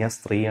പുരുഷനാണ്, ഞാൻ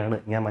സ്ത്രീയാണ്,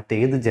 ഞാൻ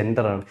മറ്റേത്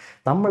ജെൻഡറാണ്,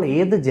 നമ്മൾ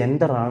ഏത്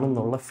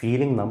ജെൻഡറാണെന്നുള്ള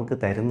ഫീലിംഗ് നമുക്ക്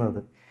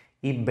തരുന്നത്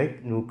ഈ ബെഡ്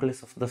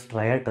ന്യൂക്ലിയസ് ഓഫ് ദ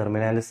സ്ട്രയ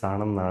ടെർമിനാലിസ്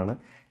ആണെന്നാണ്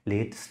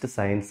ലേറ്റസ്റ്റ്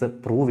സയൻസ്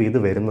പ്രൂവ് ചെയ്ത്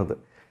വരുന്നത്.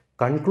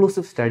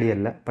 കൺക്ലൂസീവ് സ്റ്റഡി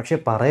അല്ല, പക്ഷേ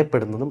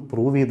പറയപ്പെടുന്നതും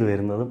പ്രൂവ് ചെയ്ത്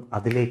വരുന്നതും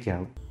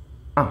അതിലേക്കാണ്.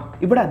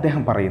 ഇവിടെ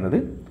അദ്ദേഹം പറയുന്നത്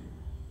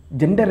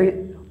ജെൻഡർ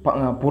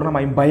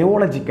പൂർണ്ണമായും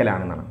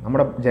ബയോളജിക്കലാണെന്നാണ്.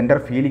 നമ്മുടെ ജെൻഡർ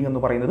ഫീലിംഗ് എന്ന്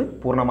പറയുന്നത്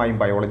പൂർണ്ണമായും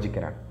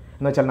ബയോളജിക്കലാണ്.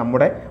 എന്ന് വെച്ചാൽ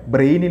നമ്മുടെ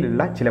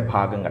ബ്രെയിനിലുള്ള ചില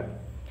ഭാഗങ്ങൾ,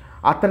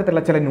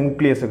 അത്തരത്തിലുള്ള ചില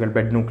ന്യൂക്ലിയസുകൾ,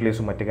 ബെഡ്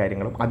ന്യൂക്ലിയസും മറ്റു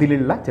കാര്യങ്ങളും,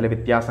 അതിലുള്ള ചില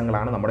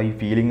വ്യത്യാസങ്ങളാണ് നമ്മുടെ ഈ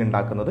ഫീലിംഗ്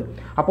ഉണ്ടാക്കുന്നത്.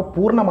 അപ്പോൾ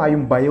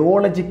പൂർണ്ണമായും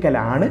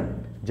ബയോളജിക്കലാണ്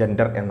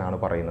ജെൻഡർ എന്നാണ്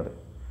പറയുന്നത്.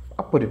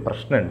 അപ്പോൾ ഒരു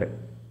പ്രശ്നമുണ്ട്.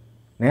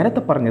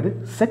 നേരത്തെ പറഞ്ഞത്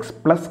sex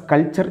plus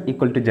culture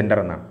equal to gender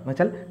എന്നാണ്. എന്ന്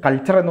വെച്ചാൽ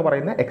കൾച്ചർ എന്ന്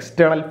പറയുന്ന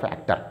എക്സ്റ്റേണൽ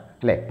ഫാക്ടർ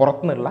അല്ലേ,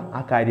 പുറത്തുനിന്നുള്ള ആ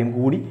കാര്യം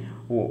കൂടി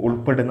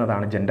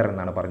ഉൾപ്പെടുന്നതാണ് ജെൻഡർ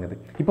എന്നാണ് പറഞ്ഞത്.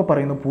 ഇപ്പോൾ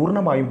പറയുന്നത്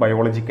പൂർണ്ണമായും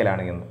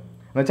ബയോളജിക്കലാണ് എന്ന്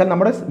വെച്ചാൽ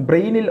നമ്മുടെ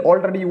ബ്രെയിനിൽ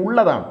ഓൾറെഡി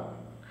ഉള്ളതാണ്.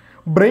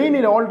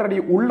 ബ്രെയിനിൽ ഓൾറെഡി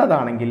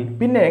ഉള്ളതാണെങ്കിൽ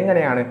പിന്നെ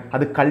എങ്ങനെയാണ്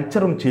അത്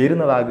കൾച്ചറും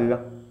ചേരുന്നതാകുക?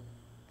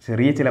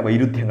 ചെറിയ ചില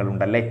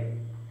വൈരുദ്ധ്യങ്ങളുണ്ടല്ലേ?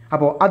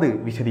 അപ്പോൾ അത്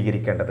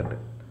വിശദീകരിക്കേണ്ടതുണ്ട്.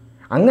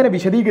 അങ്ങനെ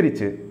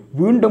വിശദീകരിച്ച്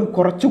വീണ്ടും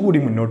കുറച്ചുകൂടി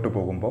മുന്നോട്ട്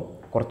പോകുമ്പോൾ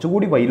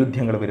കുറച്ചുകൂടി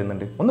വൈരുദ്ധ്യങ്ങൾ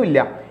വരുന്നുണ്ട്. ഒന്നുമില്ല,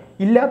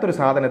 ഇല്ലാത്തൊരു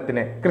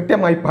സാധനത്തിനെ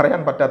കൃത്യമായി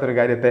പറയാൻ പറ്റാത്തൊരു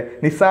കാര്യത്തെ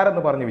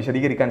നിസ്സാരെന്ന് പറഞ്ഞ്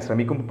വിശദീകരിക്കാൻ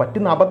ശ്രമിക്കുമ്പോൾ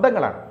പറ്റുന്ന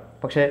അബദ്ധങ്ങളാണ്.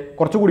 പക്ഷേ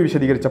കുറച്ചുകൂടി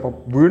വിശദീകരിച്ചപ്പോൾ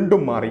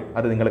വീണ്ടും മാറി.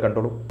 അത് നിങ്ങൾ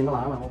കണ്ടോളൂ.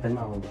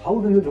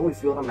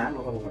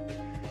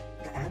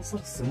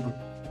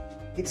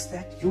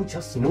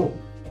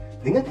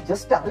 നിങ്ങൾക്ക്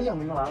ജസ്റ്റ് അറിയാം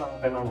നിങ്ങളാണോ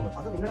പെണ്ണാണോ.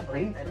 അത് നിങ്ങളുടെ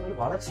ബ്രെയിൻ തരുന്ന ഒരു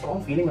വളരെ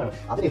സ്ട്രോങ് ഫീലിംഗ് ആണ്.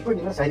 അത് എപ്പോഴും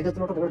നിങ്ങളുടെ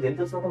ശരീരത്തിലോട്ടോ നിങ്ങളുടെ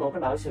ജെൻഡേഴ്സിലോട്ടോ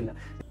നോക്കേണ്ട ആവശ്യമില്ല.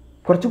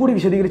 കുറച്ചുകൂടി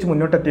വിശദീകരിച്ച്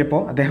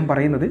മുന്നോട്ടെത്തിയപ്പോൾ അദ്ദേഹം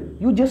പറയുന്നത്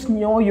you just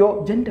no your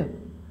gender,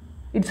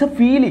 it's A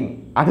feeling.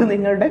 അത്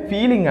നിങ്ങളുടെ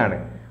ഫീലിംഗ് ആണ്,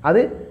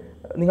 അത്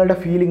നിങ്ങളുടെ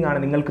ഫീലിംഗ് ആണ്,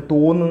 നിങ്ങൾക്ക്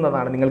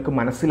തോന്നുന്നതാണ്, നിങ്ങൾക്ക്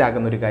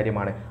മനസ്സിലാകുന്ന ഒരു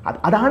കാര്യമാണ്,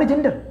 അതാണ്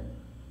ജെൻഡർ.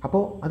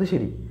 അപ്പോൾ അത്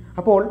ശരി.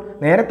 അപ്പോൾ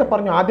നേരത്തെ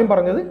പറഞ്ഞു, ആദ്യം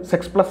പറഞ്ഞത്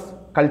സെക്സ് പ്ലസ്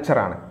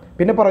കൾച്ചറാണ്,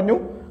 പിന്നെ പറഞ്ഞു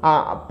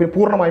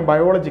പൂർണ്ണമായും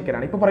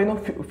ബയോളജിക്കലാണ്, ഇപ്പോൾ പറയുന്നു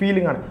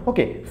ഫീലിംഗ് ആണ്.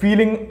 ഓക്കെ,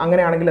 ഫീലിംഗ്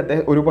അങ്ങനെയാണെങ്കിൽ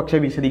അദ്ദേഹം ഒരു പക്ഷേ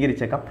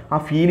വിശദീകരിച്ചേക്കാം. ആ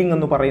ഫീലിംഗ്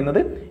എന്ന് പറയുന്നത്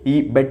ഈ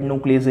ബെഡ്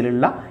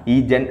ന്യൂക്ലിയസിലുള്ള ഈ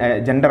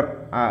ജെൻഡർ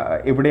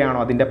എവിടെയാണോ,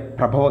 അതിൻ്റെ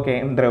പ്രഭവ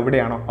കേന്ദ്രം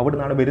എവിടെയാണോ അവിടെ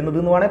നിന്നാണ് വരുന്നത്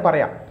എന്ന് വേണേൽ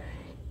പറയാം.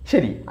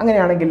 ശരി,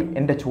 അങ്ങനെയാണെങ്കിൽ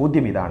എൻ്റെ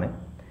ചോദ്യം ഇതാണ്.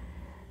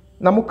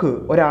 നമുക്ക്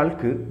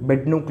ഒരാൾക്ക്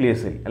ബെഡ്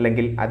ന്യൂക്ലിയസിൽ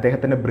അല്ലെങ്കിൽ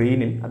അദ്ദേഹത്തിൻ്റെ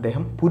ബ്രെയിനിൽ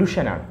അദ്ദേഹം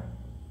പുരുഷനാണ്,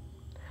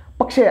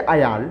 പക്ഷേ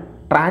അയാൾ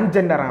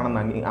ട്രാൻസ്ജെൻഡർ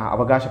ആണെന്ന്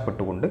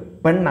അവകാശപ്പെട്ടുകൊണ്ട്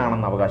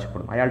പെണ്ണാണെന്ന്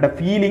അവകാശപ്പെടുന്നു. അയാളുടെ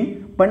ഫീലിംഗ്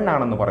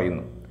പെണ്ണാണെന്ന്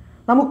പറയുന്നു.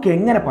 നമുക്ക്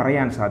എങ്ങനെ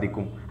പറയാൻ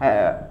സാധിക്കും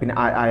പിന്നെ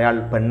അയാൾ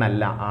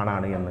പെണ്ണല്ല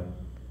ആണാണ് എന്ന്?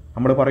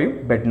 നമ്മൾ പറയും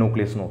ബെഡ്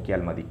ന്യൂക്ലിയസ്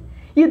നോക്കിയാൽ മതി.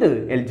 ഇത്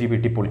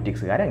LGBT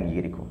പൊളിറ്റിക്സുകാർ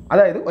അംഗീകരിക്കും.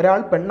 അതായത്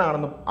ഒരാൾ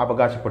പെണ്ണാണെന്ന്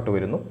അവകാശപ്പെട്ടു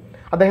വരുന്നു,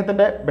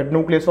 അദ്ദേഹത്തിൻ്റെ ബെഡ്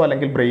ന്യൂക്ലിയസോ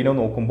അല്ലെങ്കിൽ ബ്രെയിനോ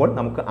നോക്കുമ്പോൾ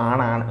നമുക്ക്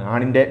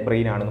ആണിൻ്റെ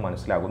ബ്രെയിൻ ആണെന്ന്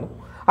മനസ്സിലാകുന്നു.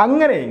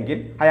 അങ്ങനെയെങ്കിൽ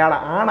അയാൾ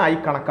ആണായി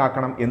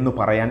കണക്കാക്കണം എന്ന്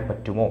പറയാൻ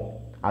പറ്റുമോ?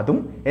 അതും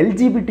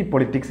LGBT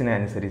പൊളിറ്റിക്സിനെ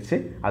അനുസരിച്ച്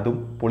അതും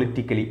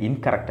പൊളിറ്റിക്കലി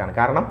ഇൻകറക്റ്റാണ്.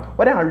 കാരണം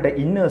ഒരാളുടെ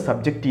ഇന്നർ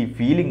സബ്ജക്റ്റീവ്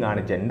ഫീലിംഗ്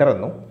ആണ് ജെൻഡർ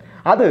എന്നും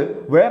അത്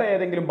വേറെ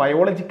ഏതെങ്കിലും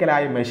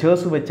ബയോളജിക്കലായ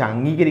മെഷേഴ്സ് വെച്ച്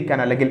അംഗീകരിക്കാൻ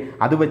അല്ലെങ്കിൽ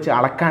അത് വെച്ച്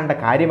അളക്കേണ്ട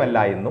കാര്യമല്ല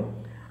എന്നും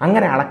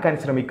അങ്ങനെ അളക്കാൻ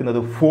ശ്രമിക്കുന്നത്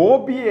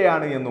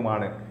ഫോബിയയാണ്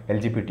എന്നുമാണ്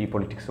LGBT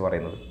പൊളിറ്റിക്സ്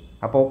പറയുന്നത്.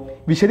 അപ്പോൾ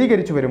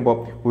വിശദീകരിച്ചു വരുമ്പോൾ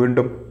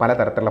വീണ്ടും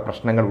പലതരത്തിലുള്ള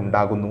പ്രശ്നങ്ങൾ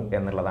ഉണ്ടാകുന്നു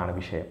എന്നുള്ളതാണ്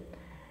വിഷയം.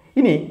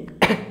 ഇനി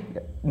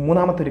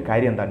മൂന്നാമത്തെ ഒരു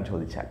കാര്യം എന്താണെന്ന്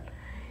ചോദിച്ചാൽ,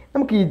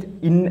 നമുക്ക്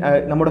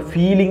നമ്മുടെ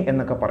ഫീലിംഗ്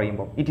എന്നൊക്കെ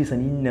പറയുമ്പോൾ it is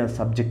N inner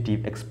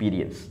subjective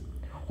experience.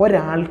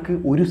 ഒരാൾക്ക്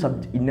ഒരു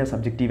ഇന്നർ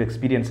സബ്ജക്റ്റീവ്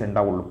എക്സ്പീരിയൻസ്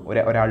ഉണ്ടാവുള്ളൂ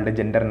ഒരാളുടെ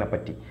ജെൻഡറിനെ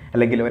പറ്റി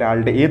അല്ലെങ്കിൽ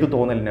ഒരാളുടെ ഏത്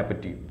തോന്നലിനെ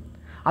പറ്റിയും.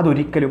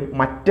 അതൊരിക്കലും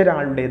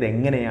മറ്റൊരാളുടേത്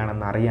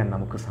എങ്ങനെയാണെന്ന് അറിയാൻ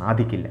നമുക്ക്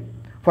സാധിക്കില്ല.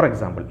 ഫോർ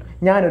എക്സാമ്പിൾ,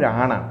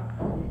 ഞാനൊരാണാണ്,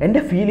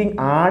 എൻ്റെ ഫീലിംഗ്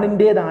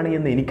ആണിൻ്റേതാണ്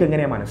എന്ന്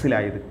എനിക്കെങ്ങനെയാണ്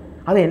മനസ്സിലായത്?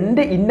 അത്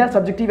എൻ്റെ ഇന്നർ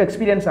സബ്ജക്റ്റീവ്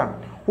എക്സ്പീരിയൻസ് ആണ്.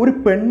 ഒരു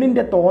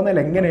പെണ്ണിൻ്റെ തോന്നൽ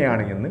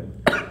എങ്ങനെയാണ് എന്ന്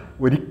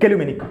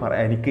ഒരിക്കലും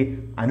എനിക്ക്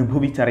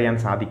അനുഭവിച്ചറിയാൻ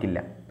സാധിക്കില്ല.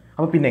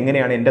 അപ്പോൾ പിന്നെ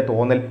എങ്ങനെയാണ് എൻ്റെ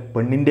തോന്നൽ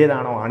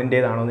പെണ്ണിൻ്റേതാണോ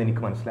ആണിൻ്റേതാണോ എന്ന്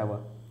എനിക്ക് മനസ്സിലാവുക?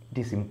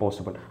 It is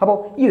impossible. അപ്പോൾ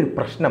ഈ ഒരു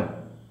പ്രശ്നം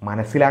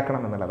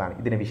മനസ്സിലാക്കണം എന്നുള്ളതാണ്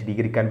ഇതിനെ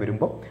വിശദീകരിക്കാൻ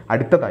വരുമ്പോൾ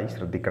അടുത്തതായി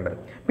ശ്രദ്ധിക്കേണ്ടത്.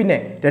 പിന്നെ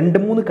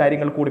 2-3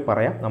 കാര്യങ്ങൾ കൂടി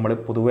പറയാം.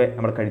 പൊതുവെ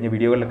നമ്മൾ കഴിഞ്ഞ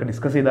വീഡിയോകളിലൊക്കെ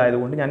ഡിസ്കസ്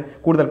ചെയ്തതായതുകൊണ്ട് ഞാൻ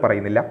കൂടുതൽ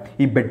പറയുന്നില്ല.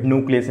 ഈ ബെഡ്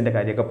ന്യൂക്ലിയസിൻ്റെ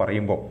കാര്യമൊക്കെ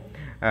പറയുമ്പോൾ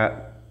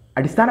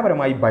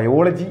അടിസ്ഥാനപരമായി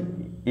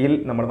ബയോളജിയിൽ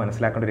നമ്മൾ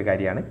മനസ്സിലാക്കേണ്ട ഒരു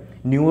കാര്യമാണ്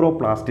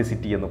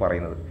ന്യൂറോപ്ലാസ്റ്റിസിറ്റി എന്ന്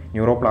പറയുന്നത്.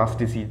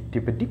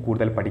 ന്യൂറോപ്ലാസ്റ്റിസിറ്റിയെ പറ്റി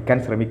കൂടുതൽ പഠിക്കാൻ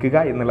ശ്രമിക്കുക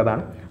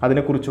എന്നുള്ളതാണ്.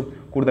 അതിനെക്കുറിച്ചും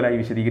കൂടുതലായി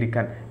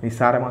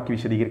നിസ്സാരമാക്കി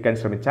വിശദീകരിക്കാൻ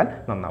ശ്രമിച്ചാൽ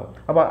നന്നാവും.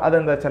 അപ്പോൾ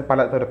അതെന്താ വെച്ചാൽ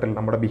പലതരത്തിൽ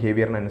നമ്മുടെ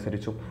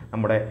ബിഹേവിയറിനനുസരിച്ചും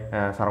നമ്മുടെ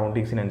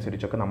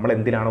സറൗണ്ടിങ്സിനനുസരിച്ചൊക്കെ നമ്മൾ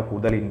എന്തിനാണോ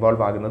കൂടുതൽ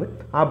ഇൻവോൾവ് ആകുന്നത്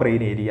ആ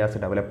ബ്രെയിൻ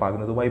ഏരിയാസ് ഡെവലപ്പ്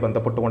ആകുന്നതുമായി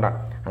ബന്ധപ്പെട്ടുകൊണ്ടാണ്.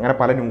 അങ്ങനെ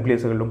പല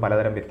ന്യൂക്ലിയസുകളിലും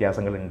പലതരം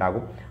വ്യത്യാസങ്ങൾ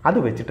ഉണ്ടാകും. അത്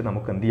വെച്ചിട്ട്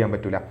നമുക്ക് എന്ത് ചെയ്യാൻ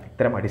പറ്റില്ല,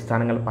 ഇത്തരം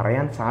അടിസ്ഥാനങ്ങൾ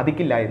പറയാൻ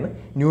സാധിക്കില്ല എന്ന്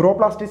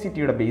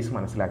ന്യൂറോപ്ലാസ്റ്റിസിറ്റിയുടെ ബേസ്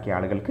മനസ്സിലാക്കിയ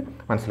ആളുകൾക്ക്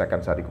മനസ്സിലാക്കാൻ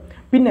സാധിക്കും.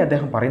 പിന്നെ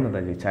അദ്ദേഹം പറയുന്നത്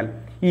എന്താണെന്ന് വെച്ചാൽ,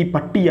 ഈ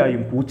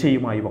പട്ടിയായും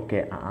പൂച്ചയുമായും ഒക്കെ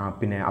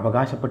പിന്നെ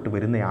അവകാശപ്പെട്ട്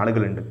വരുന്ന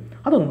ആളുകളുണ്ട്.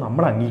 അതൊന്നും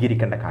നമ്മൾ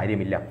അംഗീകരിക്കേണ്ട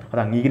കാര്യമില്ല, അത്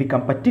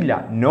അംഗീകരിക്കാൻ പറ്റില്ല,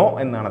 നോ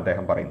എന്നാണ്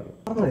അദ്ദേഹം പറയുന്നത്.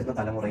 വരുന്ന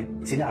തലമുറയിൽ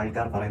ചില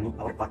ആൾക്കാർ പറയുന്നു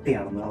അവർ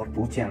പട്ടിയാണെന്ന്, അവർ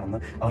പൂച്ചയാണെന്ന്,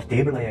 അവർ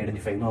ടേബിളായി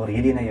ഐഡന്റിഫൈ ചെയ്യുന്നു, അവർ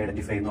ഏലിയനായി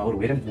ഐഡന്റിഫൈ ചെയ്യുന്നു, അവർ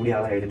ഉയരം കൂടിയ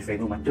ആളെ ഐഡന്റിഫൈ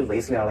ചെയ്യുന്നു, മറ്റൊരു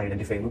റേസിലെ ആളെ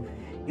ഐഡന്റിഫൈ ചെയ്യുന്നു.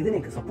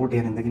 ഇതിനെയൊക്കെ സപ്പോർട്ട്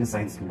ചെയ്യാൻ എന്തെങ്കിലും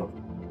സയൻസ് ഉണ്ടോ?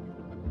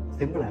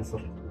 Simple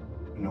answer,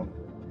 no.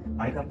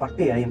 ആൾക്കാർ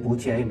പട്ടിയായും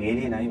പൂച്ചയായും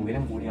ഏലിയനായും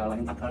ഉയരം കൂടിയ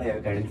ആളായും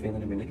തക്കാളിയായും ഐഡന്റിഫൈ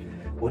ചെയ്യുന്നതിന് പിന്നിൽ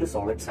ഒരു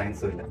സോളിഡ്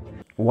സയൻസും ഇല്ല.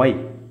 വൈ?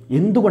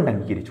 എന്തുകൊണ്ട്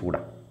അംഗീകരിച്ചുകൂടാ?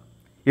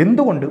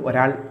 എന്തുകൊണ്ട്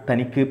ഒരാൾ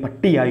തനിക്ക്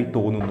പട്ടിയായി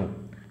തോന്നുന്നു,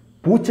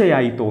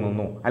 പൂച്ചയായി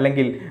തോന്നുന്നു,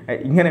 അല്ലെങ്കിൽ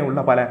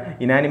ഇങ്ങനെയുള്ള പല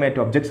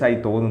ഇനാനിമേറ്റ് ഒബ്ജക്ട്സ് ആയി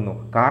തോന്നുന്നു,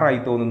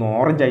 കാറായി തോന്നുന്നു,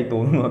 ഓറഞ്ചായി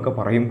തോന്നുന്നു ഒക്കെ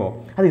പറയുമ്പോൾ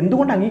അത്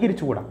എന്തുകൊണ്ട്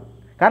അംഗീകരിച്ചുകൂടാ?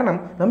 കാരണം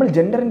നമ്മൾ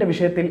ജെൻഡറിൻ്റെ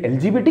വിഷയത്തിൽ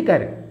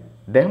LGBT-ക്കാർ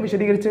അദ്ദേഹം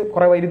വിശദീകരിച്ച്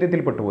കുറേ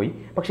വൈരുദ്ധ്യത്തിൽപ്പെട്ടു പോയി.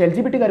 പക്ഷേ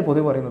LGBT-ക്കാർ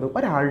പൊതുവെ പറയുന്നത്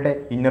ഒരാളുടെ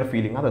ഇന്നർ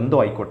ഫീലിംഗ് അതെന്തോ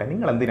ആയിക്കോട്ടെ,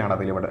 നിങ്ങൾ എന്തിനാണ്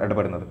അതിൽ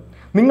ഇടപെടുന്നത്?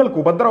 നിങ്ങൾക്ക്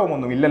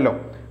ഉപദ്രവമൊന്നും ഇല്ലല്ലോ,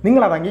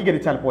 നിങ്ങളത്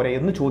അംഗീകരിച്ചാൽ പോരെ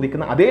എന്ന്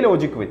ചോദിക്കുന്ന അതേ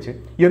ലോജിക്ക് വെച്ച്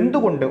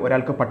എന്തുകൊണ്ട്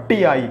ഒരാൾക്ക്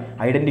പട്ടിയായി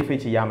ഐഡൻറ്റിഫൈ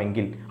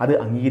ചെയ്യാമെങ്കിൽ അത്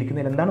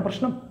അംഗീകരിക്കുന്നതിൽ എന്താണ്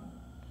പ്രശ്നം?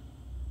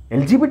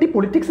 LGBT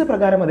പൊളിറ്റിക്സ്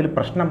പ്രകാരം അതിൽ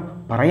പ്രശ്നം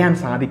പറയാൻ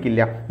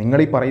സാധിക്കില്ല.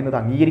 നിങ്ങളീ പറയുന്നത്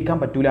അംഗീകരിക്കാൻ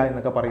പറ്റൂല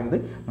എന്നൊക്കെ പറയുന്നത്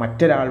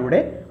മറ്റൊരാളുടെ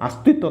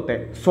അസ്തിത്വത്തെ,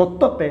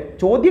 സ്വത്വത്തെ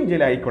ചോദ്യം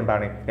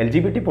ചെയ്യലായിക്കൊണ്ടാണ്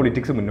LGBT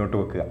പൊളിറ്റിക്സ് മുന്നോട്ട്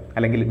വെക്കുക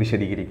അല്ലെങ്കിൽ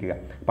വിശദീകരിക്കുക.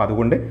 അപ്പോൾ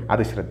അതുകൊണ്ട്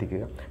അത്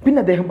ശ്രദ്ധിക്കുക. പിന്നെ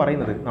അദ്ദേഹം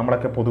പറയുന്നത്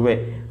നമ്മളൊക്കെ പൊതുവെ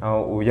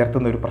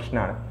ഉയർത്തുന്ന ഒരു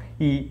പ്രശ്നമാണ്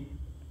ഈ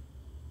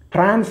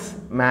ട്രാൻസ്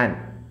മാൻ,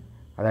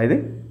 അതായത്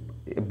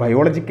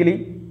ബയോളജിക്കലി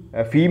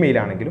ഫീമെയിൽ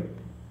ആണെങ്കിലും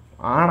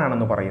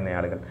ആണാണെന്ന് പറയുന്ന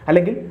ആളുകൾ,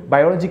 അല്ലെങ്കിൽ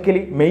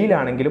ബയോളജിക്കലി മെയിൽ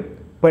ആണെങ്കിലും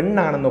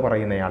പെണ്ണാണെന്ന്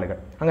പറയുന്ന ആളുകൾ,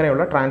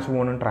 അങ്ങനെയുള്ള ട്രാൻസ്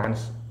വുമണും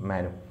ട്രാൻസ്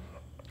മാനും,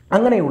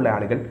 അങ്ങനെയുള്ള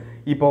ആളുകൾ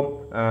ഇപ്പോൾ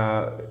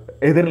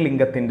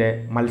എതിർലിംഗത്തിൻ്റെ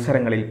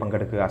മത്സരങ്ങളിൽ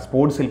പങ്കെടുക്കുക,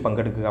 സ്പോർട്സിൽ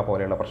പങ്കെടുക്കുക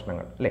പോലെയുള്ള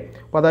പ്രശ്നങ്ങൾ അല്ലേ.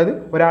 അപ്പോൾ അതായത്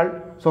ഒരാൾ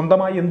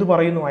സ്വന്തമായി എന്ത്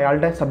പറയുന്നു,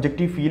 അയാളുടെ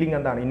സബ്ജക്റ്റീവ് ഫീലിംഗ്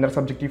എന്താണ്, ഇന്നർ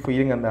സബ്ജക്റ്റീവ്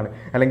ഫീലിംഗ് എന്താണ്,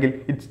 അല്ലെങ്കിൽ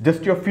ഇറ്റ്സ്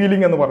ജസ്റ്റ് യുവർ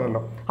ഫീലിംഗ് എന്ന്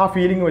പറഞ്ഞല്ലോ, ആ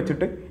ഫീലിംഗ്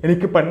വെച്ചിട്ട്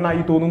എനിക്ക്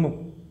പെണ്ണായി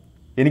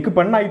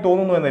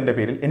തോന്നുന്നു എന്നതിൻ്റെ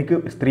പേരിൽ എനിക്ക്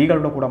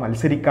സ്ത്രീകളുടെ കൂടെ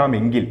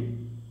മത്സരിക്കാമെങ്കിൽ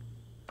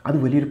അത്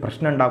വലിയൊരു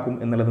പ്രശ്നം ഉണ്ടാക്കും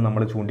എന്നുള്ളത്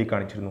നമ്മൾ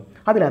ചൂണ്ടിക്കാണിച്ചിരുന്നു.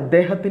 അതിൽ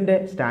അദ്ദേഹത്തിൻ്റെ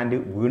സ്റ്റാൻഡ്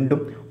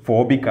വീണ്ടും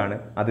ഫോബിക്കാണ്.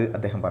 അത്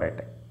അദ്ദേഹം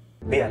പറയട്ടെ.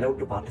 Be allowed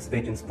to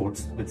participate in sports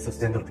with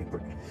cisgender people.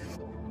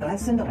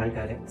 Transgender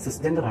ആൾക്കാരെ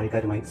സിസ്ജെൻഡർ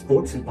ആൾക്കാരുമായി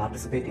സ്പോർട്സിൽ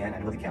പാർട്ടിസിപ്പേറ്റ് ചെയ്യാൻ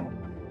അനുവദിക്കാമോ?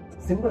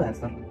 Simple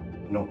answer,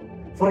 no.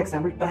 For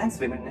example, trans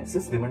വിമനെ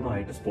സിസ്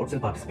വിമനുമായിട്ട്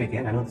സ്പോർട്സിൽ പാർട്ടിസിപ്പേറ്റ്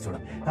ചെയ്യാൻ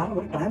അനുവദിച്ചോളാം. കാരണം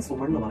ഒരു ട്രാൻസ്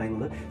വുമൺ എന്ന്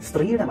പറയുന്നത്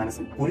സ്ത്രീയുടെ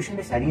മനസ്സും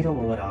പുരുഷന്റെ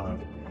ശരീരവുമുള്ള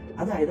ഒരാളാണ്.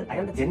 അതായത്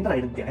അയാളുടെ ജെൻഡർ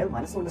ഐഡന്റിറ്റി, അയാൾ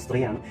മനസ്സുകൊണ്ട്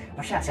സ്ത്രീയാണ്,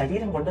 പക്ഷെ ആ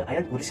ശരീരം കൊണ്ട്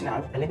അയാൾ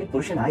പുരുഷനാണ് അല്ലെങ്കിൽ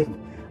പുരുഷനായിരുന്നു.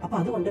 അപ്പൊ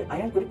അതുകൊണ്ട്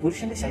അയാൾക്ക് ഒരു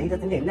പുരുഷന്റെ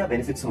ശരീരത്തിന്റെ എല്ലാ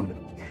ബെനിഫിറ്റ്സും ഉണ്ട്.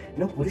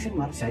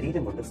 പുരുഷന്മാർ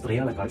ശരീരം കൊണ്ട്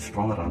സ്ത്രീകളെക്കാൾ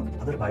സ്ട്രോങ്ങർ ആണ്.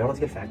 അതൊരു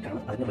ബയോളജിക്കൽ ഫാക്ട് ആണ്,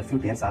 അതിനെ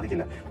റിഫ്യൂട്ട് ചെയ്യാൻ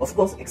സാധിക്കില്ല. ഓഫ്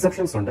കോഴ്സ്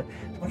എക്സെപ്ഷൻസ് ഉണ്ട്,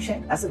 പക്ഷേ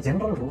as A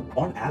general rule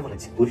on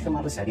average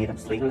പുരുഷന്മാരുടെ ശരീരം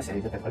സ്ത്രീകളുടെ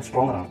ശരീരത്തെക്കാൾ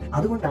സ്ട്രോങ്ങർ ആണ്.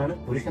 അതുകൊണ്ടാണ്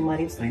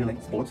പുരുഷന്മാരെയും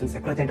സ്ത്രീകളെയും സ്പോർട്സിൽ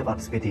സെപ്പറേറ്റ് ആയിട്ട്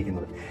പാർട്ടിസിപ്പേറ്റ്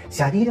ചെയ്യുന്നത്.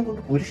 ശരീരം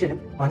കൊണ്ട് പുരുഷനും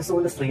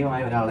മനസ്സുകൊണ്ട്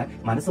സ്ത്രീയുമായ ഒരാളെ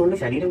മനസ്സുകൊണ്ട്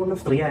ശരീരം കൊണ്ടും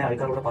സ്ത്രീയായ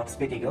ആൾക്കാരോട്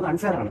പാർട്ടിസിപ്പേറ്റ് ചെയ്യുന്നത്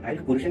അൺഫെയർ ആണ്.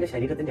 അയാൾക്ക് പുരുഷന്റെ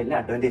ശരീരത്തിന്റെ എല്ലാ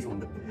അഡ്വാൻറ്റേജും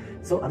ഉണ്ട്.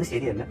 സോ അത്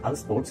ശരിയല്ല. അത്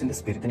സ്പോർട്സിന്റെ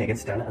സ്പിരിറ്റിന്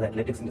എഗൻസ്റ്റ് ആണ്, അത്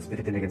അത്ലറ്റിക്സിന്റെ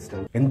സ്പിരിറ്റിന് എഗൻസ്റ്റ്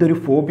ആണ്. എന്തൊരു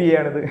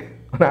ഫോബിയാണിത്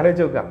ഒന്ന്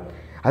ആലോചിച്ച് നോക്കാം.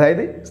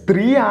 അതായത്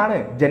സ്ത്രീയാണ്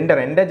ജെൻഡർ,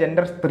 എൻ്റെ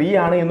ജെൻഡർ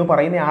സ്ത്രീയാണ് എന്ന്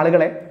പറയുന്ന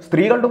ആളുകളെ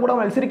സ്ത്രീകളുടെ കൂടെ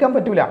മത്സരിക്കാൻ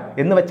പറ്റൂല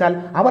എന്ന് വെച്ചാൽ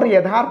അവർ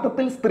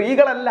യഥാർത്ഥത്തിൽ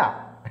സ്ത്രീകളല്ല.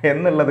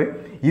 എന്നുള്ളത്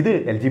ഇത്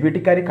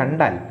LGBTക്കാർ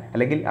കണ്ടാൽ,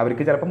 അല്ലെങ്കിൽ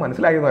അവർക്ക് ചിലപ്പോൾ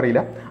മനസ്സിലായെന്ന്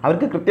അറിയില്ല,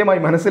 അവർക്ക് കൃത്യമായി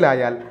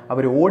മനസ്സിലായാൽ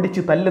അവർ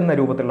ഓടിച്ച് തല്ലുന്ന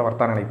രൂപത്തിലുള്ള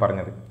വർത്താനമാണ് ഈ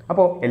പറഞ്ഞത്.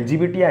 അപ്പോൾ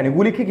LGBTയെ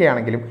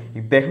അനുകൂലിക്കുകയാണെങ്കിലും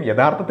ഇദ്ദേഹം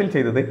യഥാർത്ഥത്തിൽ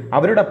ചെയ്തത്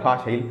അവരുടെ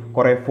ഭാഷയിൽ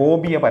കുറേ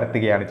ഫോബിയ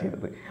പരത്തുകയാണ്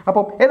ചെയ്തത്.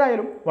 അപ്പോൾ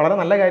ഏതായാലും വളരെ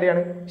നല്ല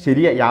കാര്യമാണ്,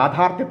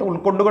 യാഥാർത്ഥ്യത്തെ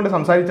ഉൾക്കൊണ്ടുകൊണ്ട്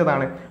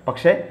സംസാരിച്ചതാണ്.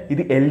 പക്ഷേ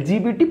ഇത്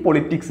LGBT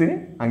പൊളിറ്റിക്സിന്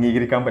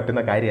അംഗീകരിക്കാൻ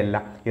പറ്റുന്ന കാര്യമല്ല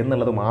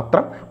എന്നുള്ളത്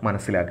മാത്രം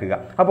മനസ്സിലാക്കുക.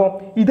 അപ്പോൾ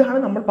ഇതാണ്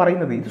നമ്മൾ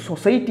പറയുന്നത്. ഇത്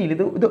സൊസൈറ്റിയിൽ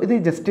ഇത്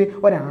ജസ്റ്റ്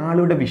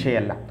ഒരാളുടെ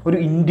വിഷയമല്ല, ഒരു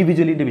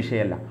ഇൻഡിവിജ്വലിൻ്റെ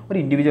വിഷയമല്ല. ഒരു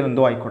ഇൻഡിവിജ്വൽ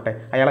എന്തോ ആയിക്കോട്ടെ,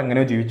 അയാൾ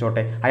എങ്ങനെയോ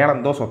ജീവിച്ചോട്ടെ, അയാൾ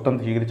എന്തോ സ്വത്വം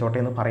സ്വീകരിച്ചോട്ടെ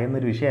എന്ന്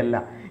പറയുന്നൊരു വിഷയമല്ല.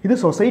 ഇത്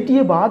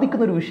സൊസൈറ്റിയെ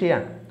ബാധിക്കുന്ന ഒരു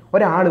വിഷയമാണ്.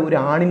 ഒരു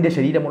ആണിൻ്റെ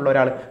ശരീരമുള്ള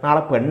ഒരാൾ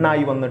നാളെ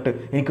പെണ്ണായി വന്നിട്ട്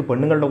എനിക്ക്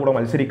പെണ്ണുങ്ങളുടെ കൂടെ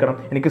മത്സരിക്കണം,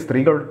 എനിക്ക്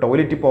സ്ത്രീകളുടെ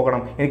ടോയ്ലറ്റിൽ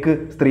പോകണം, എനിക്ക്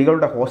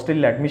സ്ത്രീകളുടെ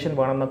ഹോസ്റ്റലിൽ അഡ്മിഷൻ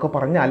വേണം എന്നൊക്കെ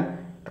പറഞ്ഞാൽ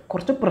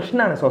കുറച്ച്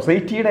പ്രശ്നമാണ്.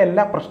 സൊസൈറ്റിയുടെ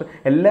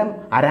എല്ലാം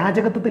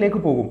അരാജകത്വത്തിലേക്ക്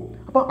പോകും.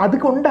 അപ്പോൾ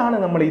അതുകൊണ്ടാണ്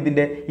നമ്മൾ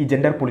ഈ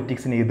ജെൻഡർ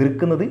പൊളിറ്റിക്സിനെ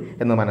എതിർക്കുന്നത്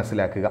എന്ന്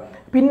മനസ്സിലാക്കുക.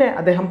 പിന്നെ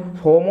അദ്ദേഹം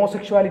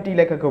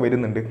ഹോമോസെക്ഷുവാലിറ്റിയിലേക്കൊക്കെ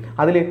വരുന്നുണ്ട്.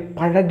 അതിൽ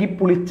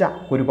പഴകിപ്പുളിച്ച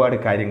ഒരുപാട്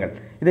കാര്യങ്ങൾ.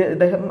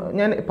 അദ്ദേഹം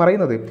ഞാൻ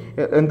പറയുന്നത്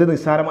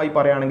നിസ്സാരമായി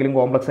പറയുകയാണെങ്കിലും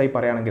കോംപ്ലക്സായി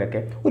പറയുകയാണെങ്കിലൊക്കെ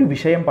ഒരു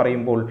വിഷയം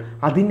പറയുമ്പോൾ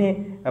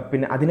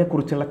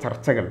അതിനെക്കുറിച്ചുള്ള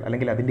ചർച്ചകൾ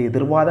അല്ലെങ്കിൽ അതിൻ്റെ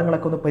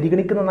എതിർവാദങ്ങളൊക്കെ ഒന്ന്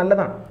പരിഗണിക്കുന്നത്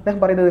നല്ലതാണ്. അദ്ദേഹം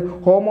പറയുന്നത്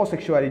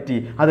ഹോമോസെക്ഷുവാലിറ്റി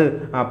അത്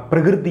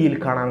പ്രകൃതിയിൽ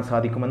കാണാൻ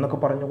സാധിക്കും എന്നൊക്കെ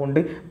പറഞ്ഞുകൊണ്ട്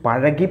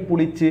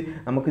പഴകിപ്പുളിച്ച്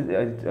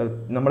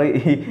നമ്മൾ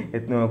ഈ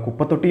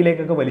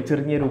കുപ്പത്തൊട്ടിയിലേക്കൊക്കെ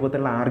വലിച്ചെറിഞ്ഞ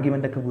രൂപത്തിലുള്ള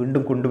ആർഗ്യുമെൻ്റൊക്കെ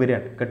വീണ്ടും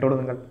കൊണ്ടുവരികയാണ്. കേട്ടോളൂ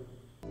നിങ്ങൾ.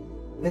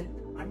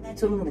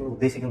 അൺനാച്ചുറൽ നിങ്ങൾ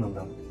ഉദ്ദേശിക്കുന്നത്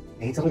എന്താണ്?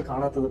 നേച്ചറിൽ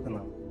കാണാത്തത്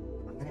എന്നാണ്.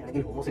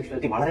 അങ്ങനെയാണെങ്കിൽ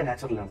ഹോമോസെക്ഷുവാലിറ്റി വളരെ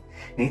നാച്ചുറലാണ്.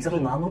 നേച്ചറിൽ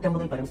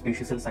 450 പരം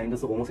സ്പീഷീസിൽ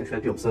സയന്റിസ്റ്റ്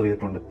ഹോമോസെക്ഷുവാലിറ്റി ഒബ്സർവ്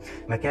ചെയ്തിട്ടുണ്ട്.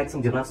 മെക്കാക്സും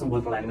ജിറാഫ്സും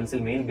പോലുള്ള ആനിമൽസിൽ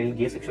മെയിൽ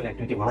ഗേ സെക്ഷൽ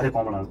ആക്ടിവിറ്റി വളരെ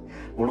കോമൺ ആണ്.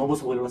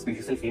 ബൊണോബോസ് പോലുള്ള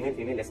സ്പീഷീസിൽ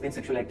ഫീമെയിൽ ലെസ്ബിയൻ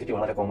സെക്ഷൽ ആക്ടിവിറ്റി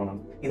വളരെ കോമൺ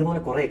ആണ്.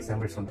 ഇതുപോലെ കുറെ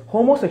എക്സാമ്പിൾസ് ഉണ്ട്.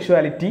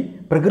 ഹോമോസെക്ഷുവാലിറ്റി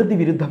പ്രകൃതി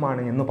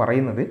വിരുദ്ധമാണ് എന്ന്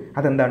പറയുന്നത്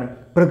അതെന്താണ്?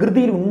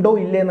 പ്രകൃതിയിൽ ഉണ്ടോ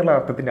ഇല്ലേ എന്നുള്ള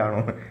അർത്ഥത്തിൻ്റെ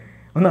ആണോ?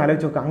 ഒന്ന്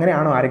ആലോചിച്ച് നോക്കുക.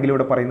 അങ്ങനെയാണോ ആരെങ്കിലും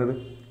ഇവിടെ പറയുന്നത്?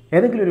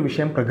 ഏതെങ്കിലും ഒരു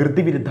വിഷയം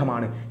പ്രകൃതി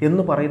വിരുദ്ധമാണ്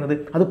എന്ന് പറയുന്നത്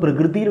അത്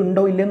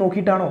പ്രകൃതിയിലുണ്ടോ ഇല്ലേ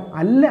നോക്കിയിട്ടാണോ?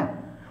 അല്ല,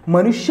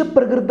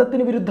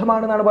 മനുഷ്യപ്രകൃതത്തിന്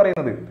വിരുദ്ധമാണെന്നാണ്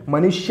പറയുന്നത്.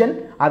 മനുഷ്യൻ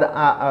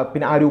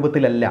ആ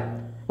രൂപത്തിലല്ല.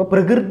 അപ്പോൾ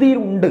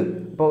പ്രകൃതിയിലുണ്ട്.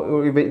 ഇപ്പോൾ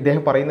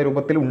ഇദ്ദേഹം പറയുന്ന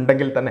രൂപത്തിൽ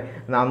ഉണ്ടെങ്കിൽ തന്നെ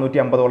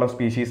 450ഓളം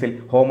സ്പീഷീസിൽ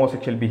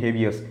ഹോമോസെക്ഷൽ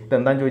ബിഹേവിയേഴ്സ്.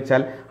 ഇതെന്താണെന്ന്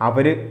ചോദിച്ചാൽ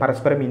അവർ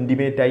പരസ്പരം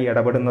ഇൻറ്റിമേറ്റായി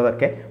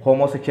ഇടപെടുന്നതൊക്കെ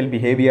ഹോമോസെക്ഷൽ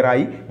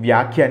ബിഹേവിയറായി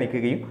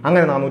വ്യാഖ്യാനിക്കുകയും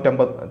അങ്ങനെ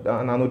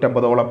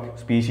 450ഓളം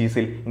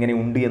സ്പീഷീസിൽ ഇങ്ങനെ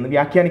ഉണ്ട് എന്ന്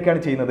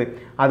വ്യാഖ്യാനിക്കുകയാണ് ചെയ്യുന്നത്.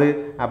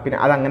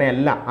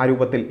 അതങ്ങനെയല്ല. ആ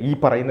രൂപത്തിൽ ഈ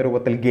പറയുന്ന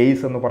രൂപത്തിൽ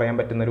ഗെയ്സ് എന്ന് പറയാൻ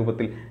പറ്റുന്ന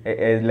രൂപത്തിൽ,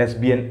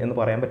 ലെസ്ബിയൻ എന്ന്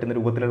പറയാൻ പറ്റുന്ന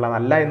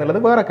രൂപത്തിലുള്ളതല്ല എന്നുള്ളത്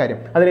വേറെ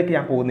കാര്യം. അതിലേക്ക്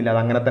ഞാൻ പോകുന്നില്ല.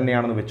 അത് അങ്ങനെ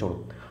തന്നെയാണെന്ന് വെച്ചോളൂ.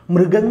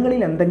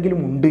 മൃഗങ്ങളിൽ എന്തെങ്കിലും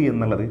ഉണ്ട്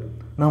എന്നുള്ളത്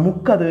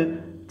നമുക്കത്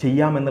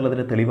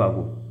ചെയ്യാമെന്നുള്ളതിന്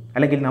തെളിവാകും,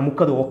 അല്ലെങ്കിൽ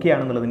നമുക്കത് ഓക്കെ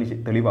ആണെന്നുള്ളതിന്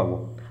തെളിവാകും.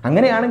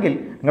 അങ്ങനെയാണെങ്കിൽ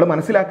നിങ്ങൾ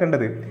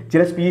മനസ്സിലാക്കേണ്ടത്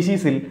ചില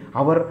സ്പീഷീസിൽ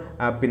അവർ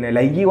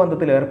ലൈംഗിക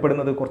ബന്ധത്തിൽ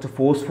ഏർപ്പെടുന്നത് കുറച്ച്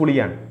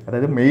ഫോഴ്സ്ഫുള്ളിയാണ്.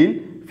 അതായത് മെയിൽ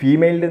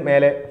ഫീമെയിലിൻ്റെ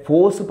മേലെ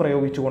ഫോഴ്സ്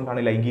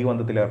പ്രയോഗിച്ചുകൊണ്ടാണ് ലൈംഗിക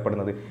ബന്ധത്തിൽ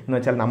ഏർപ്പെടുന്നത് എന്ന്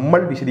വെച്ചാൽ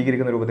നമ്മൾ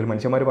വിശദീകരിക്കുന്ന രൂപത്തിൽ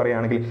മനുഷ്യന്മാർ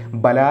പറയുകയാണെങ്കിൽ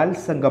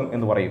ബലാത്സംഗം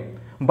എന്ന് പറയും.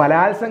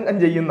 ബലാത്സംഗം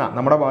ചെയ്യുന്ന,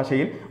 നമ്മുടെ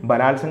ഭാഷയിൽ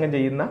ബലാത്സംഗം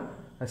ചെയ്യുന്ന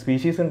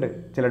സ്പീഷീസ് ഉണ്ട്,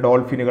 ചില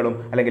ഡോൾഫിനുകളും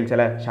അല്ലെങ്കിൽ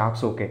ചില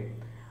ഷാർക്സും ഒക്കെ.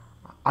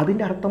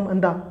 അതിൻ്റെ അർത്ഥം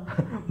എന്താ?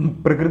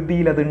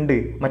 പ്രകൃതിയിൽ അതുണ്ട്,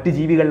 മറ്റ്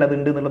ജീവികളിൽ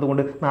അതുണ്ട് എന്നുള്ളത്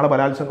കൊണ്ട് നാളെ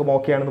ബലാത്സംഗം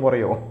ഓക്കെയാണെന്ന്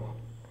പറയുമോ?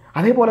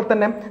 അതേപോലെ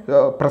തന്നെ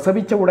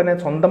പ്രസവിച്ച ഉടനെ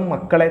സ്വന്തം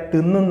മക്കളെ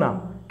തിന്നുന്ന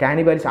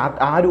കാനിബാലിസം,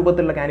 ആ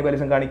രൂപത്തിലുള്ള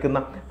കാനിബാലിസം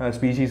കാണിക്കുന്ന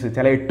സ്പീഷീസ്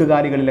ചില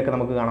എട്ടുകാലികളിലൊക്കെ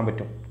നമുക്ക് കാണാൻ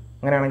പറ്റും.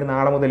 അങ്ങനെയാണെങ്കിൽ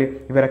നാളെ മുതൽ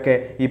ഇവരൊക്കെ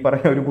ഈ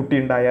പറഞ്ഞ ഒരു കുട്ടി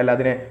ഉണ്ടായാൽ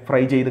അതിനെ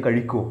ഫ്രൈ ചെയ്ത്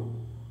കഴിക്കുമോ?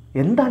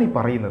 എന്താണ് ഈ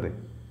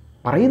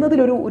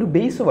പറയുന്നതിലൊരു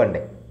ബേസ്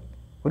വേണ്ടേ?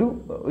 ഒരു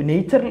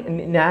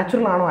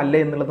നാച്ചുറൽ ആണോ അല്ലേ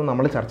എന്നുള്ളത്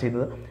നമ്മൾ ചർച്ച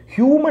ചെയ്തത്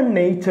ഹ്യൂമൻ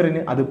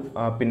നേച്ചറിന് അത്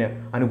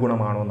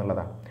അനുഗുണമാണോ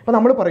എന്നുള്ളതാണ്. അപ്പോൾ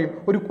നമ്മൾ പറയും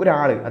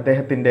ഒരാൾ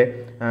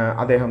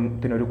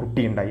അദ്ദേഹത്തിന് ഒരു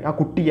കുട്ടി ഉണ്ടായി. ആ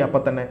കുട്ടിയെ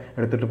അപ്പം തന്നെ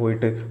എടുത്തിട്ട്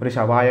പോയിട്ട് ഒരു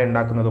ശവായ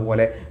ഉണ്ടാക്കുന്നത്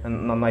പോലെ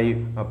നന്നായി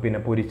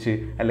പൊരിച്ച്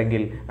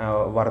അല്ലെങ്കിൽ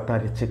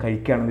വറുത്തരച്ച്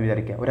കഴിക്കുകയാണെന്ന്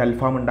വിചാരിക്കുക. ഒരു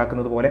അൽഫാം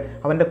ഉണ്ടാക്കുന്നത് പോലെ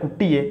അവൻ്റെ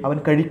കുട്ടിയെ അവൻ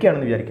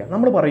കഴിക്കുകയാണെന്ന് വിചാരിക്കുക.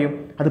 നമ്മൾ പറയും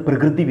അത്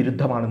പ്രകൃതി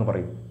വിരുദ്ധമാണെന്ന്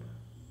പറയും.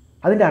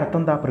 അതിൻ്റെ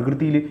അർത്ഥം എന്താ?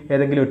 പ്രകൃതിയിൽ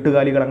ഏതെങ്കിലും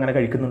എട്ടുകാലികൾ അങ്ങനെ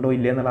കഴിക്കുന്നുണ്ടോ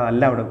ഇല്ലേ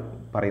എന്നുള്ളതല്ല അവിടെ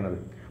പറയുന്നത്.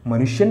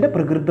 മനുഷ്യൻ്റെ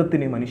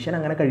പ്രകൃതത്തിന് മനുഷ്യൻ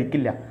അങ്ങനെ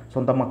കഴിക്കില്ല.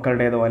 സ്വന്തം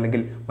മക്കളുടേതോ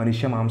അല്ലെങ്കിൽ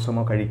മനുഷ്യ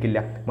മാംസമോ കഴിക്കില്ല.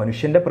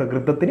 മനുഷ്യൻ്റെ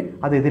പ്രകൃതത്തിന്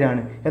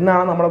അതെതിരാണ്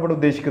എന്നാണ് നമ്മളവിടെ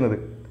ഉദ്ദേശിക്കുന്നത്.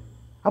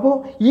 അപ്പോൾ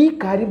ഈ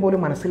കാര്യം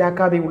പോലും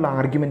മനസ്സിലാക്കാതെയുള്ള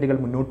ആർഗ്യുമെൻറ്റുകൾ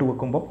മുന്നോട്ട്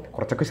വെക്കുമ്പോൾ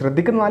കുറച്ചൊക്കെ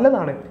ശ്രദ്ധിക്കുന്നത്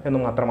നല്ലതാണ്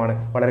എന്ന് മാത്രമാണ്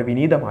വളരെ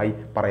വിനീതമായി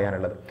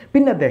പറയാനുള്ളത്.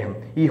 പിന്നെ അദ്ദേഹം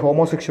ഈ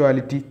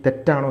ഹോമോസെക്ഷുവാലിറ്റി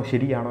തെറ്റാണോ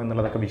ശരിയാണോ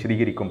എന്നുള്ളതൊക്കെ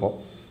വിശദീകരിക്കുമ്പോൾ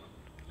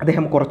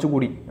അദ്ദേഹം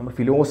കുറച്ചുകൂടി നമ്മൾ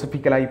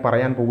ഫിലോസഫിക്കലായി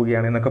പറയാൻ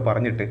പോവുകയാണ് എന്നൊക്കെ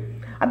പറഞ്ഞിട്ട്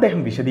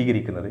അദ്ദേഹം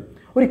വിശദീകരിക്കുന്നത്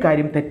ഒരു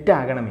കാര്യം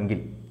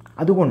തെറ്റാകണമെങ്കിൽ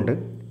അതുകൊണ്ട്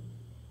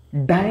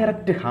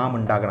ഡയറക്റ്റ് ഹാം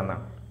ഉണ്ടാകണം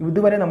എന്നാണ്.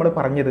 ഇതുവരെ നമ്മൾ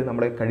പറഞ്ഞത്,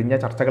 നമ്മൾ കഴിഞ്ഞ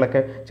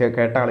ചർച്ചകളൊക്കെ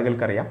കേട്ട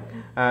ആളുകൾക്കറിയാം,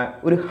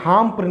 ഒരു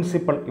ഹാം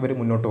പ്രിൻസിപ്പിൾ ഇവർ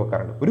മുന്നോട്ട്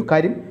വെക്കാറുണ്ട്. ഒരു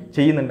കാര്യം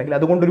ചെയ്യുന്നുണ്ടെങ്കിൽ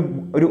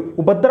അതുകൊണ്ടൊരു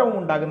ഉപദ്രവം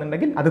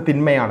ഉണ്ടാകുന്നുണ്ടെങ്കിൽ അത്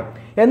തിന്മയാണ്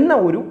എന്ന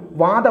ഒരു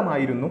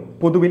വാദമായിരുന്നു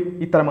പൊതുവിൽ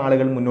ഇത്തരം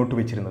ആളുകൾ മുന്നോട്ട്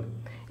വെച്ചിരുന്നത്.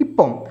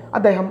 ഇപ്പം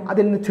അദ്ദേഹം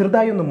അതിൽ നിന്ന്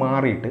ചെറുതായി ഒന്ന്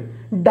മാറിയിട്ട്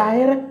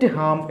ഡയറക്റ്റ്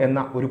ഹാം എന്ന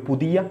ഒരു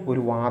പുതിയ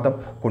ഒരു വാദം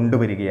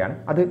കൊണ്ടുവരികയാണ്.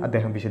 അത്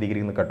അദ്ദേഹം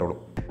വിശദീകരിക്കുന്നത് കേട്ടോളൂ.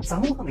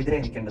 സമൂഹം എതിരെ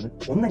നിൽക്കേണ്ടത്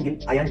ഒന്നെങ്കിൽ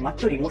അയാൾ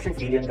മറ്റൊരു ഇമോഷൻ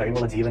ഫീൽ ചെയ്യാൻ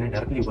കഴിവുള്ള ജീവനെ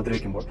ഡയറക്റ്റ്ലി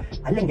ഉപദ്രവിക്കുമ്പോൾ,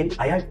 അല്ലെങ്കിൽ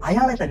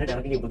അയാളെ തന്നെ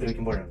ഡയറക്റ്റ്ലി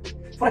ഉപദ്രവിക്കുമ്പോഴാണ്.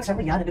 ഫോർ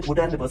എക്സാമ്പിൾ, ഞാൻ എന്റെ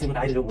കൂട്ടുകാരന്റെ പേഴ്സണൽ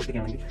 1000 രൂപ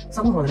മോഷ്ടിക്കുകയാണെങ്കിൽ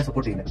സമൂഹം അതിനെ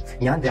സപ്പോർട്ട് ചെയ്യില്ല.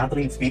 ഞാൻ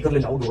രാത്രി സ്പീക്കറിൽ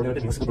ലൗഡ്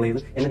വോളിയോടെ മ്യൂസിക് പ്ലേ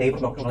ചെയ്ത് എന്റെ നെയ്ബർ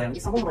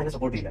നോക്കുകയാണെങ്കിൽ സമൂഹം അതിനെ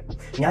സപ്പോർട്ട് ചെയ്യില്ല.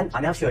 ഞാൻ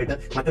അനാവശ്യമായിട്ട്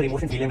മറ്റൊരു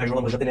ഇമോഷൻ ഫീൽ ചെയ്യാൻ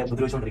കഴിവുള്ള മൃഗത്തിനെ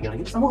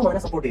ഉപദ്രവിച്ചുകൊണ്ടിരിക്കുകയാണെങ്കിൽ സമൂഹം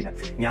അതിനെ സപ്പോർട്ട് ചെയ്യില്ല.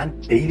 ഞാൻ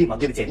ഡെയിലി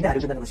മദ്യപിച്ച് എന്റെ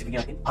ആരോഗ്യം തന്നെ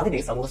നശിപ്പിക്കുകയാണെങ്കിൽ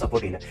അതിനെ സമൂഹം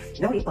സപ്പോർട്ട് ചെയ്യില്ല.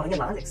 ഞാൻ ഈ പറഞ്ഞ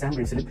 4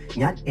 എക്സാമ്പിൾസിലും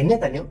ഞാൻ എന്നെ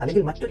തന്നെയോ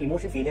അല്ലെങ്കിൽ മറ്റൊരു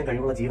ഇമോഷൻ ഫീൽ ചെയ്യാൻ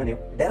കഴിവുള്ള ജീവനെയോ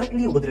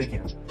ഡയറക്ട്ലി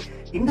ഉപദ്രവിക്കുകയാണ്.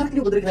 ഇൻഡയറക്ട്ലി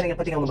ഉപദ്രവിക്കുന്നതിനെ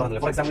പറ്റി ഞാൻ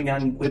പറഞ്ഞില്ല. ഫോർ എക്സാമ്പിൾ, ഞാൻ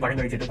ഒരു പഴം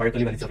കഴിച്ചിട്ട്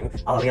പഴത്തൊലി വലിച്ചെറിഞ്ഞു,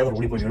 അത് അറിയാതെ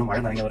റോഡിൽ പോയി വീണു, മഴ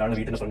നനഞ്ഞ ഒരാൾ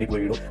വീട്ടിന്റെ ഫ്രണ്ടിൽ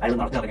പോയി വീണു, അയാൾ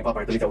നടന്നിറങ്ങിയപ്പോൾ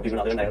പഴത്തൊലി ചവിട്ടി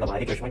വീണു, അതുകൊണ്ട് അയാളുടെ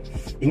ഭാര്യ വിഷമം.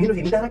 ഇങ്ങനെ ഒരു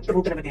ഇൻഡയറക്ട്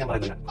റൂട്ടിനെ പറ്റി ഞാൻ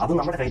പറയുന്നില്ല, അത്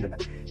നമ്മുടെ കയ്യിലില്ല.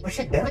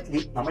 പക്ഷേ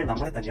ഡയറക്ട്ലി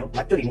നമ്മളെ തന്നെയോ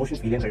മറ്റൊരു ഇമോഷൻ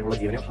ഫീൽ ചെയ്യാൻ കഴിവുള്ള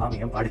ജീവനെയോ ഹാം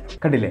ചെയ്യാൻ പാടില്ല.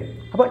 കണ്ടില്ലേ?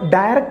 അപ്പോൾ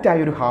ഡയറക്റ്റ്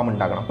ആയ ഒരു ഹാം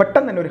ഉണ്ടാകണം,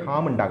 പെട്ടെന്ന് തന്നെ ഒരു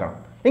ഹാം ഉണ്ടാകണം,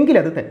 എങ്കിൽ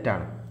അത്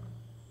തെറ്റാണ്.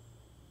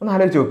 ഒന്ന്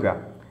ആലോചിച്ച് നോക്കുക,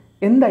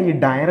 എന്താ ഈ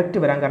ഡയറക്റ്റ്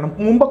വരാൻ കാരണം?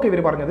 മുമ്പൊക്കെ ഇവർ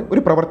പറഞ്ഞത്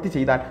ഒരു പ്രവൃത്തി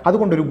ചെയ്താൽ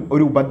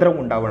അതുകൊണ്ടൊരു ഉപദ്രവം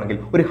ഉണ്ടാവുകയാണെങ്കിൽ,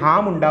 ഒരു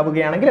ഹാം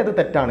ഉണ്ടാവുകയാണെങ്കിൽ അത്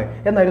തെറ്റാണ്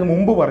എന്നായിരുന്നു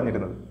മുമ്പ്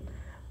പറഞ്ഞിരുന്നത്.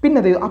 പിന്നെ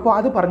അപ്പോൾ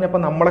അത്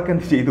പറഞ്ഞപ്പോൾ നമ്മളൊക്കെ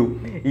എന്ത് ചെയ്തു?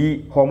 ഈ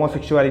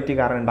ഹോമോസെക്ഷുവാലിറ്റി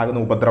കാരണം ഉണ്ടാകുന്ന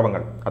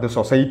ഉപദ്രവങ്ങൾ, അത്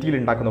സൊസൈറ്റിയിൽ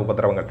ഉണ്ടാക്കുന്ന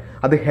ഉപദ്രവങ്ങൾ,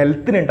 അത്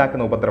ഹെൽത്തിന്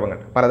ഉണ്ടാക്കുന്ന ഉപദ്രവങ്ങൾ,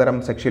 പലതരം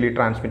സെക്ഷലി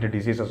ട്രാൻസ്മിറ്റഡ്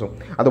ഡിസീസസും,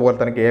 അതുപോലെ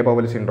തന്നെ ഗേ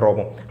ബവൽ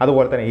സിൻഡ്രോമും,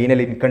 അതുപോലെ തന്നെ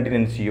ഏനൽ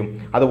ഇൻകണ്ടിനൻസിയും,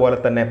 അതുപോലെ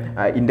തന്നെ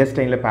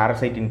ഇൻഡസ്റ്റൈനിലെ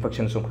പാരസൈറ്റ്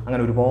ഇൻഫെക്ഷൻസും,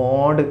 അങ്ങനെ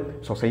ഒരുപാട്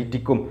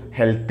സൊസൈറ്റിക്കും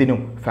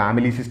ഹെൽത്തിനും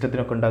ഫാമിലി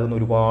സിസ്റ്റത്തിനൊക്കെ ഉണ്ടാകുന്ന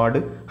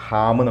ഒരുപാട്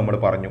ഹാം നമ്മൾ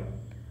പറഞ്ഞു.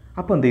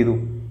 അപ്പോൾ എന്ത് ചെയ്തു?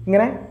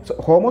 ഇങ്ങനെ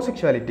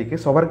ഹോമോസെക്ഷുവാലിറ്റിക്ക്,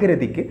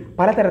 സ്വവർഗരതിക്ക്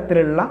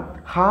പലതരത്തിലുള്ള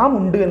ഹാം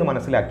ഉണ്ട് എന്ന്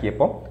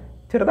മനസ്സിലാക്കിയപ്പോൾ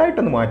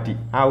ചെറുതായിട്ടൊന്ന് മാറ്റി,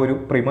 ആ ഒരു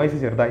പ്രിമൈസ്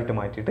ചെറുതായിട്ട്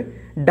മാറ്റിയിട്ട്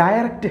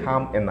ഡയറക്റ്റ്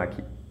ഹാം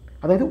എന്നാക്കി.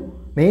 അതായത്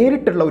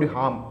നേരിട്ടുള്ള ഒരു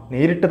ഹാം,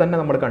 നേരിട്ട് തന്നെ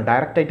നമ്മൾ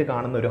ഡയറക്റ്റായിട്ട്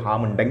കാണുന്ന ഒരു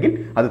ഹാം ഉണ്ടെങ്കിൽ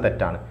അത്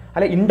തെറ്റാണ്,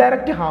 അല്ല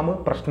ഇൻഡയറക്റ്റ് ഹാം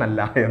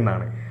പ്രശ്നമല്ല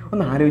എന്നാണ്.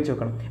 ഒന്ന് ആലോചിച്ച്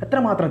നോക്കണം,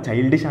 എത്രമാത്രം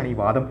ചൈൽഡിഷാണ് ഈ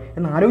വാദം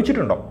എന്ന്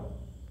ആലോചിച്ചിട്ടുണ്ടോ?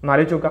 ഒന്ന്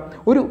ആലോചിച്ച് നോക്കാം.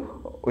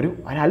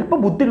 ഒരല്പം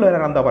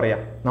ബുദ്ധിയുള്ളവരാണ് എന്താ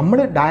പറയുക, നമ്മൾ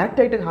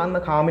ഡയറക്റ്റായിട്ട്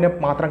കാണുന്ന ഹാമിനെ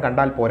മാത്രം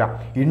കണ്ടാൽ പോരാ,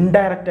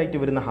 ഇൻഡയറക്റ്റായിട്ട്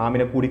വരുന്ന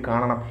ഹാമിനെ കൂടി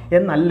കാണണം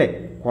എന്നല്ലേ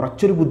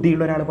കുറച്ചൊരു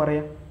ബുദ്ധിയുള്ള ഒരാൾ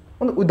പറയാം.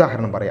 ഒന്ന്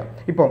ഉദാഹരണം പറയാം.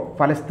 ഇപ്പോൾ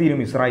ഫലസ്തീനും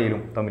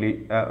ഇസ്രായേലും തമ്മിൽ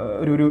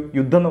ഒരു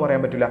യുദ്ധം എന്ന്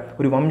പറയാൻ പറ്റില്ല,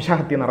 ഒരു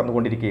വംശഹത്യ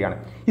നടന്നുകൊണ്ടിരിക്കുകയാണ്.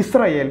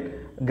 ഇസ്രായേൽ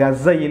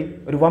ഗസയിൽ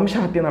ഒരു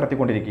വംശഹത്യ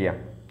നടത്തിക്കൊണ്ടിരിക്കുകയാണ്.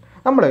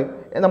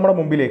 നമ്മുടെ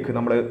മുമ്പിലേക്ക്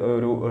നമ്മൾ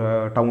ഒരു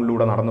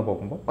ടൗണിലൂടെ നടന്നു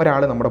പോകുമ്പോൾ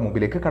ഒരാൾ നമ്മുടെ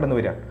മുമ്പിലേക്ക് കടന്നു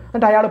വരികയാണ്.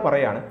 എന്നിട്ട് അയാൾ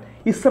പറയാണ്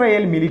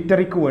ഇസ്രായേൽ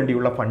മിലിറ്ററിക്ക്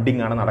വേണ്ടിയുള്ള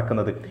ഫണ്ടിങ് ആണ്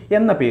നടക്കുന്നത്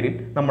എന്ന പേരിൽ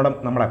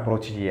നമ്മൾ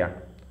അപ്രോച്ച് ചെയ്യുകയാണ്.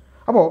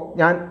 അപ്പോൾ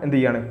ഞാൻ എന്ത്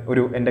ചെയ്യാണ്?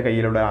 എൻ്റെ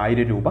കയ്യിലുള്ള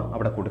 1000 രൂപ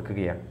അവിടെ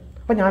കൊടുക്കുകയാണ്.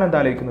 അപ്പോൾ ഞാൻ എന്താ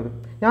ആലോചിക്കുന്നത്?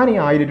 ഞാൻ ഈ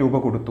 1000 രൂപ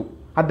കൊടുത്തു,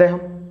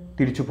 അദ്ദേഹം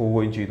തിരിച്ചു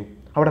പോവുകയും ചെയ്തു.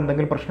 അവിടെ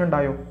എന്തെങ്കിലും പ്രശ്നം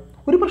ഉണ്ടായോ?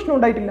 ഒരു പ്രശ്നം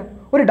ഉണ്ടായിട്ടില്ല.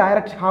 ഒരു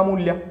ഡയറക്റ്റ് ഹാമും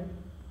ഇല്ല,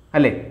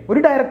 അല്ലേ? ഒരു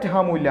ഡയറക്റ്റ്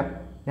ഹാമും ഇല്ല.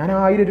 ഞാൻ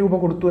 1000 രൂപ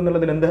കൊടുത്തു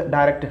എന്നുള്ളതിൽ എന്ത്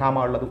ഡയറക്റ്റ്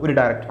ഹാമാണ് ഉള്ളത്? ഒരു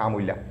ഡയറക്റ്റ് ഹാമും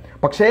ഇല്ല.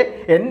 പക്ഷേ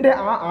എൻ്റെ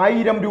ആ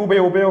 1000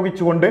 രൂപയെ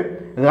ഉപയോഗിച്ചുകൊണ്ട്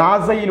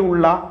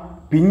ഗാസയിലുള്ള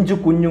പിഞ്ചു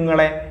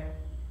കുഞ്ഞുങ്ങളെ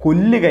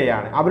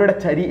കൊല്ലുകയാണ്, അവരുടെ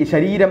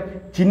ശരീരം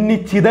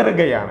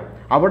ചിന്നിച്ചിതറുകയാണ്,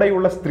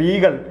 അവിടെയുള്ള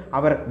സ്ത്രീകൾ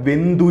അവർ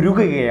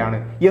വെന്തുരുകുകയാണ്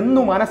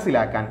എന്ന്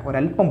മനസ്സിലാക്കാൻ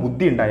ഒരല്പം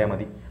ബുദ്ധി ഉണ്ടായാൽ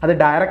മതി. അത്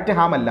ഡയറക്റ്റ്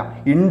ഹാം അല്ല,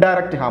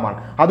 ഇൻഡയറക്റ്റ് ഹാമാണ്.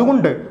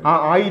 അതുകൊണ്ട് ആ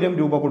 1000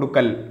 രൂപ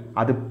കൊടുക്കൽ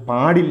അത്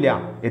പാടില്ല,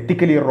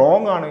 എത്തിക്കലി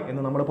റോങ് ആണ്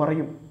എന്ന് നമ്മൾ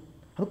പറയും.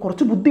 അത്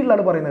കുറച്ച് ബുദ്ധിയുള്ള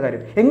ആൾ പറയുന്ന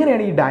കാര്യം.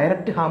 എങ്ങനെയാണ് ഈ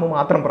ഡയറക്റ്റ് ഹാം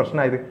മാത്രം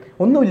പ്രശ്നമായത്?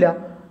 ഒന്നുമില്ല,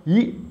 ഈ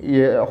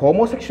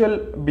ഹോമോസെക്ഷൽ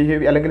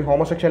ബിഹേവിയർ അല്ലെങ്കിൽ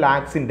ഹോമോസെക്ഷൽ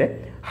ആക്ട്സിൻ്റെ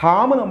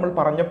ഹാം നമ്മൾ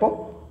പറഞ്ഞപ്പോൾ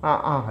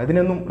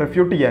അതിനൊന്നും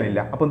റെഫ്യൂട്ട് ചെയ്യാനില്ല.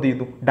 അപ്പോൾ എന്ത്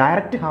ചെയ്തു?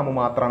 ഡയറക്റ്റ് ഹാം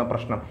മാത്രമാണ്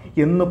പ്രശ്നം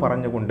എന്ന്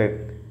പറഞ്ഞുകൊണ്ട്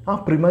ആ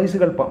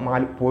പ്രിമൈസുകൾ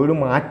പോലും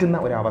മാറ്റുന്ന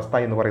ഒരവസ്ഥ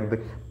എന്ന് പറയുന്നത്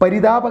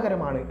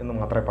പരിതാപകരമാണ് എന്ന്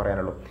മാത്രമേ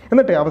പറയാനുള്ളൂ.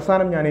 എന്നിട്ട്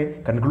അവസാനം ഞാൻ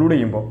കൺക്ലൂഡ്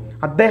ചെയ്യുമ്പോൾ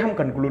അദ്ദേഹം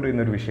കൺക്ലൂഡ്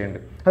ചെയ്യുന്നൊരു വിഷയമുണ്ട്.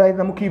 അതായത്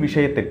നമുക്ക് ഈ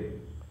വിഷയത്തിൽ,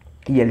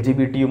 ഈ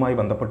LGBTയുമായി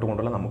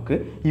ബന്ധപ്പെട്ടുകൊണ്ടുള്ള നമുക്ക്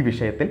ഈ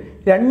വിഷയത്തിൽ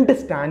 2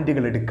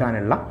 സ്റ്റാൻഡുകൾ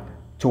എടുക്കാനുള്ള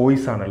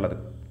ചോയ്സാണുള്ളത്.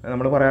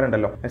 നമ്മൾ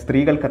പറയാറുണ്ടല്ലോ,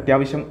 സ്ത്രീകൾക്ക്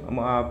അത്യാവശ്യം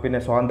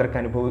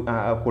സ്വാതന്ത്ര്യം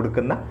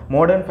കൊടുക്കുന്ന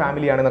മോഡേൺ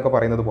ഫാമിലിയാണെന്നൊക്കെ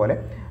പറയുന്നത് പോലെ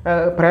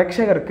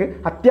പ്രേക്ഷകർക്ക്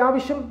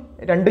അത്യാവശ്യം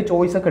 2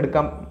 ചോയ്സൊക്കെ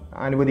എടുക്കാൻ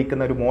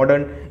അനുവദിക്കുന്ന ഒരു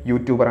മോഡേൺ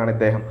യൂട്യൂബറാണ്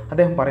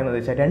അദ്ദേഹം പറയുന്നത്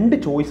വെച്ചാൽ 2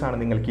 ചോയ്സാണ്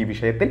നിങ്ങൾക്ക് ഈ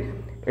വിഷയത്തിൽ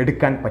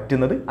എടുക്കാൻ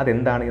പറ്റുന്നത്.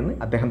 അതെന്താണ് എന്ന്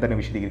അദ്ദേഹം തന്നെ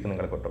വിശദീകരിക്കും,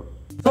 നിങ്ങൾ കേട്ടോളൂ.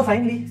 So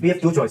finally we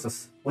have 2 choices.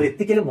 ഒരു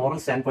എത്തിക്കലും മോറൽ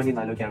സ്റ്റാൻഡ് പോയിന്റിൽ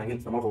നിന്ന് ആലോചിക്കുകയാണെങ്കിൽ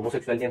നമ്മൾ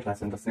ഹോമോസെക്ഷുവാലിറ്റി ആൻഡ്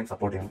ട്രാൻസ്ജെൻഡറിസിനെ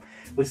സപ്പോർട്ട് ചെയ്യണം.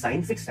 ഒരു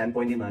സയന്റിഫിക് സ്റ്റാൻഡ്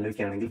പോയിന്റിൽ നിന്ന്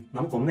ആലോചിക്കുകയാണെങ്കിൽ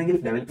നമുക്ക് ഒന്നെങ്കിൽ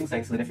ഡെവലപ്പിംഗ്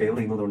സയൻസ് ഇതിനെ ഫേവർ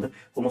ചെയ്യുന്നതുകൊണ്ട്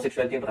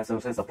ഹോമോസെക്ഷുവാലിറ്റി ആൻഡ്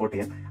ട്രാൻസ്ജെൻഡറിസിനെ സപ്പോർട്ട്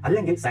ചെയ്യാം,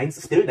 അല്ലെങ്കിൽ സയൻസ്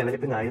സ്റ്റിൽ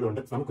ഡെവലപ്പിംഗ്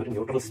ആയതുകൊണ്ട് നമുക്കൊരു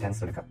ന്യൂട്രൽ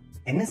സ്റ്റാൻസ് എടുക്കാം.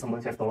 എന്നെ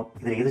സംബന്ധിച്ചിടത്തോളം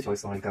ഇതിൽ ഏത്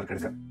ചോയ്സും ആൾക്കാർക്ക്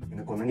എടുക്കാം.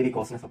 നിങ്ങൾക്ക് ഒന്നെങ്കിൽ ഈ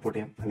കോസിനെ സപ്പോർട്ട്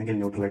ചെയ്യാം, അല്ലെങ്കിൽ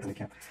ന്യൂട്രൽ ആയിട്ട്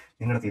നിൽക്കാം.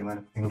 നിങ്ങളുടെ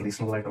തീരുമാനം, നിങ്ങൾ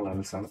റീസണബിൾ ആയിട്ടുള്ള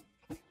ലെവൽസ് ആണ്.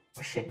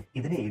 പക്ഷേ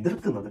ഇതിനെ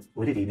എതിർക്കുന്നത്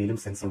ഒരു രീതിയിലും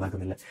സെൻസ്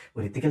ഉണ്ടാക്കുന്നില്ല.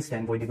 ഒരു എത്തിക്കൽ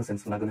സ്റ്റാൻഡ് പോയിന്റിൽ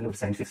സെൻസ് ഉണ്ടാക്കുന്നില്ല, ഒരു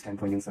സയന്റിഫിക് സ്റ്റാൻഡ്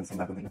പോയിന്റിൽ സെൻസ്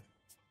ഉണ്ടാക്കുന്നില്ല.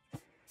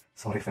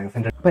 Sorry four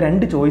offended. അപ്പോൾ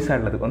 2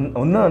 ചോയ്സാണുള്ളത്.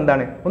 ഒന്ന്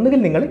എന്താണ്? ഒന്നുകിൽ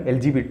നിങ്ങൾ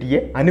LGBTയെ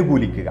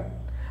അനുകൂലിക്കുക,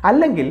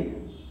 അല്ലെങ്കിൽ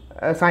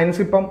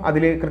സയൻസ് ഇപ്പം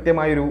അതിൽ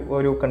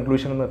കൃത്യമായൊരു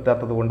കൺക്ലൂഷൻ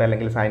എത്താത്തത് കൊണ്ട്,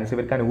 അല്ലെങ്കിൽ സയൻസ്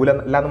ഇവർക്ക്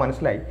അനുകൂലമല്ല എന്ന്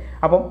മനസ്സിലായി.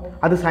 അപ്പം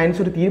അത്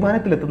സയൻസ് ഒരു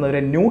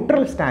തീരുമാനത്തിലെത്തുന്നവരെ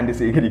ന്യൂട്രൽ സ്റ്റാൻഡ്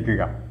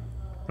സ്വീകരിക്കുക.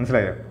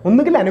 മനസ്സിലായോ?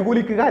 ഒന്നുകിൽ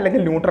അനുകൂലിക്കുക,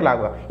 അല്ലെങ്കിൽ ന്യൂട്രൽ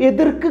ആകുക.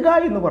 എതിർക്കുക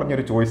എന്ന്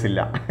പറഞ്ഞൊരു ചോയ്സ്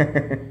ഇല്ല.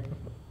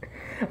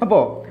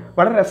 അപ്പോൾ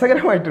വളരെ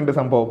രസകരമായിട്ടുണ്ട്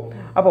സംഭവം.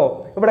 അപ്പോൾ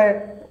ഇവിടെ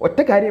ഒറ്റ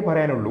കാര്യമേ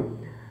പറയാനുള്ളൂ,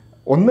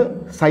 ഒന്ന്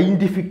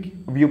സയൻറ്റിഫിക്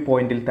വ്യൂ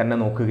പോയിന്റിൽ തന്നെ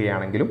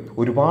നോക്കുകയാണെങ്കിലും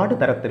ഒരുപാട്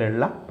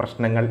തരത്തിലുള്ള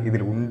പ്രശ്നങ്ങൾ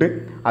ഇതിലുണ്ട്.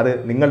 അത്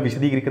നിങ്ങൾ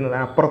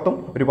വിശദീകരിക്കുന്നതിനപ്പുറത്തും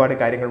ഒരുപാട്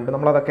കാര്യങ്ങളുണ്ട്.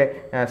 നമ്മളതൊക്കെ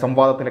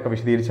സംവാദത്തിലൊക്കെ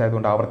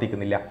വിശദീകരിച്ചതുകൊണ്ട്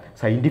ആവർത്തിക്കുന്നില്ല.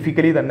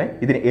 സയൻറ്റിഫിക്കലി തന്നെ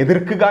ഇതിനെ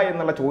എതിർക്കുക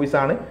എന്നുള്ള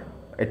ചോയ്സാണ്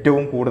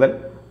ഏറ്റവും കൂടുതൽ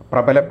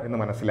പ്രബലം എന്ന്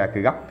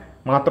മനസ്സിലാക്കുക.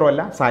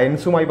 മാത്രമല്ല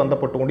സയൻസുമായി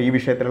ബന്ധപ്പെട്ടുകൊണ്ട് ഈ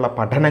വിഷയത്തിലുള്ള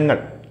പഠനങ്ങൾ,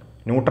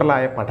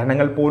 ന്യൂട്രലായ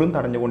പഠനങ്ങൾ പോലും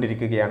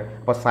തടഞ്ഞുകൊണ്ടിരിക്കുകയാണ്.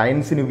 അപ്പോൾ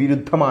സയൻസിന്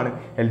വിരുദ്ധമാണ്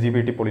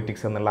LGBT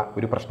പൊളിറ്റിക്സ് എന്നുള്ള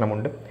ഒരു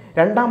പ്രശ്നമുണ്ട്.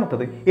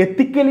 രണ്ടാമത്തത്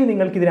എത്തിക്കലി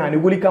നിങ്ങൾക്ക് ഇതിനെ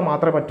അനുകൂലിക്കാൻ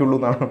മാത്രമേ പറ്റുള്ളൂ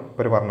എന്നാണ്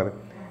ഇവർ പറഞ്ഞത്.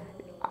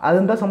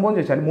 അതെന്താ സംഭവം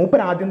ചോദിച്ചാൽ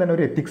മൂപ്പർ ആദ്യം തന്നെ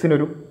ഒരു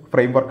എത്തിക്സിനൊരു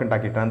ഫ്രെയിം വർക്ക്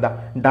ഉണ്ടാക്കിയിട്ടാണ്. എന്താ?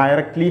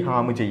 ഡയറക്റ്റ്ലി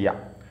ഹാം ചെയ്യുക,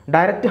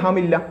 ഡയറക്റ്റ് ഹാം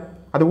ഇല്ല,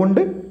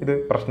 അതുകൊണ്ട് ഇത്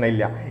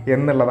പ്രശ്നമില്ല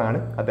എന്നുള്ളതാണ്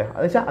അദ്ദേഹം.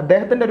 അത് വെച്ചാൽ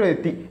അദ്ദേഹത്തിൻ്റെ ഒരു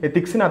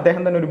എത്തിക്സിന്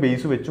അദ്ദേഹം തന്നെ ഒരു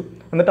ബേസ് വെച്ചു.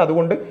 എന്നിട്ട്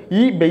അതുകൊണ്ട്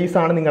ഈ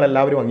ബേസാണ്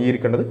നിങ്ങളെല്ലാവരും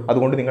അംഗീകരിക്കേണ്ടത്,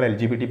 അതുകൊണ്ട് നിങ്ങൾ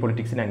LGBT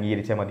പൊളിറ്റിക്സിനെ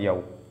അംഗീകരിച്ചാൽ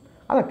മതിയാവും.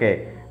 അതൊക്കെ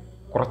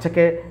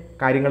കുറച്ചൊക്കെ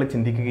കാര്യങ്ങൾ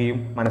ചിന്തിക്കുകയും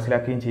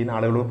മനസ്സിലാക്കുകയും ചെയ്യുന്ന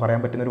ആളുകളോട് പറയാൻ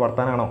പറ്റുന്ന ഒരു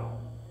വർത്താനാണോ?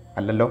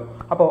 അല്ലല്ലോ.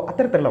 അപ്പോൾ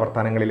അത്തരത്തിലുള്ള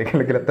വർത്താനങ്ങളിലേക്ക്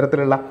അല്ലെങ്കിൽ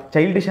അത്തരത്തിലുള്ള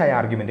ചൈൽഡിഷായ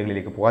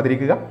ആർഗ്യുമെൻറ്റുകളിലേക്ക്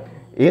പോകാതിരിക്കുക.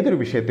 ഏതൊരു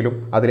വിഷയത്തിലും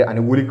അതിൽ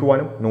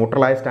അനുകൂലിക്കുവാനും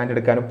ന്യൂട്രലായ സ്റ്റാൻഡ്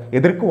എടുക്കാനും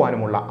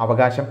എതിർക്കുവാനുമുള്ള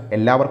അവകാശം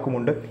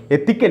എല്ലാവർക്കുമുണ്ട്.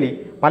 എത്തിക്കലി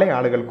പല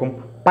ആളുകൾക്കും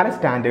പല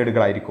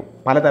സ്റ്റാൻഡേർഡുകളായിരിക്കും,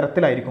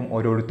 പലതരത്തിലായിരിക്കും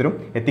ഓരോരുത്തരും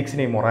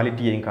എത്തിക്സിനെയും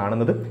മൊറാലിറ്റിയെയും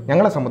കാണുന്നത്.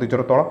 ഞങ്ങളെ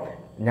സംബന്ധിച്ചിടത്തോളം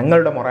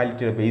ഞങ്ങളുടെ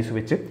മൊറാലിറ്റിയുടെ ബേസ്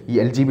വെച്ച് ഈ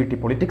LGBT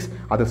പൊളിറ്റിക്സ്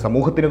അത്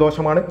സമൂഹത്തിന്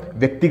ദോഷമാണ്,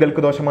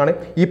 വ്യക്തികൾക്ക് ദോഷമാണ്,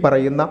 ഈ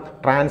പറയുന്ന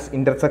ട്രാൻസ്,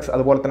 ഇൻ്റർസെക്സ്,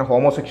 അതുപോലെ തന്നെ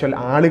ഹോമോസെക്ഷൽ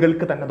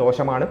ആളുകൾക്ക് തന്നെ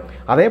ദോഷമാണ്,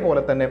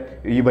 അതേപോലെ തന്നെ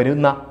ഈ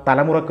വരുന്ന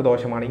തലമുറക്ക്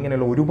ദോഷമാണ്.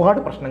 ഇങ്ങനെയുള്ള ഒരുപാട്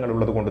പ്രശ്നങ്ങൾ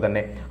ഉള്ളത് കൊണ്ട്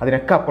തന്നെ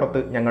അതിനൊക്കെ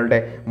അപ്പുറത്ത് ഞങ്ങളുടെ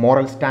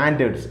മോറൽ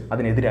സ്റ്റാൻഡേർഡ്സ്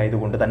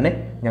അതിനെതിരായതുകൊണ്ട് തന്നെ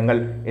ഞങ്ങൾ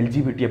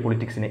LGBT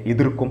പൊളിറ്റിക്സിനെ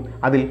എതിർക്കും.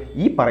 അതിൽ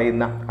ഈ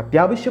പറയുന്ന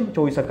അത്യാവശ്യം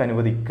ചോയ്സൊക്കെ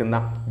അനുവദിക്കുന്ന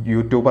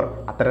യൂട്യൂബർ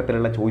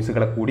അത്തരത്തിലുള്ള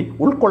ചോയ്സുകളെ കൂടി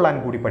ഉൾക്കൊള്ളാൻ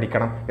കൂടി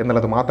പഠിക്കണം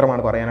എന്നുള്ളത്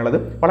മാത്രമാണ് പറയാനുള്ളത്.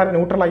 വളരെ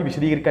ന്യൂട്രലായി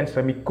വിശദീകരിക്കാൻ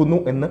ശ്രമിക്കുന്നു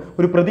എന്ന്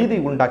ഒരു പ്രതീതി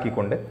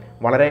ഉണ്ടാക്കിക്കൊണ്ട്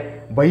വളരെ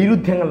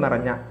വൈരുദ്ധ്യങ്ങൾ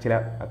നിറഞ്ഞ ചില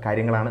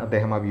കാര്യങ്ങളാണ്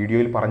അദ്ദേഹം ആ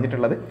വീഡിയോയിൽ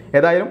പറഞ്ഞിട്ടുള്ളത്.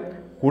 ഏതായാലും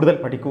കൂടുതൽ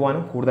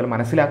പഠിക്കുവാനും കൂടുതൽ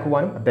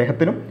മനസ്സിലാക്കുവാനും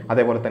അദ്ദേഹത്തിനും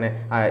അതേപോലെ തന്നെ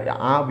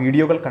ആ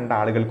വീഡിയോകൾ കണ്ട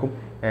ആളുകൾക്കും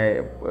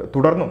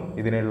തുടർന്നും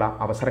ഇതിനുള്ള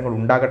അവസരങ്ങൾ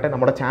ഉണ്ടാകട്ടെ.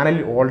 നമ്മുടെ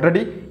ചാനലിൽ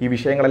ഓൾറെഡി ഈ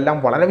വിഷയങ്ങളെല്ലാം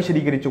വളരെ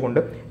വിശദീകരിച്ചുകൊണ്ട്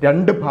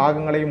രണ്ട്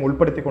ഭാഗങ്ങളെയും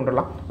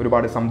ഉൾപ്പെടുത്തിക്കൊണ്ടുള്ള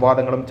ഒരുപാട്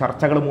സംവാദങ്ങളും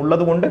ചർച്ചകളും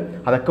ഉള്ളതുകൊണ്ട്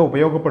അതൊക്കെ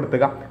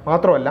ഉപയോഗപ്പെടുത്തുക.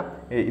 മാത്രമല്ല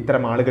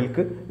ഇത്തരം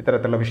ആളുകൾക്ക്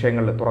ഇത്തരത്തിലുള്ള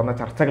വിഷയങ്ങളിൽ തുറന്ന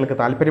ചർച്ചകൾക്ക്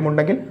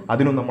താല്പര്യമുണ്ടെങ്കിൽ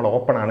അതിനും നമ്മൾ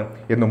ഓപ്പണാണ്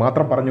എന്ന്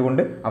മാത്രം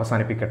പറഞ്ഞുകൊണ്ട്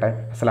അവസാനിപ്പിക്കട്ടെ.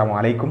 അസ്സലാമു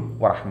അലൈക്കും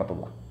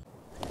വറഹ്മത്തുള്ളാഹി.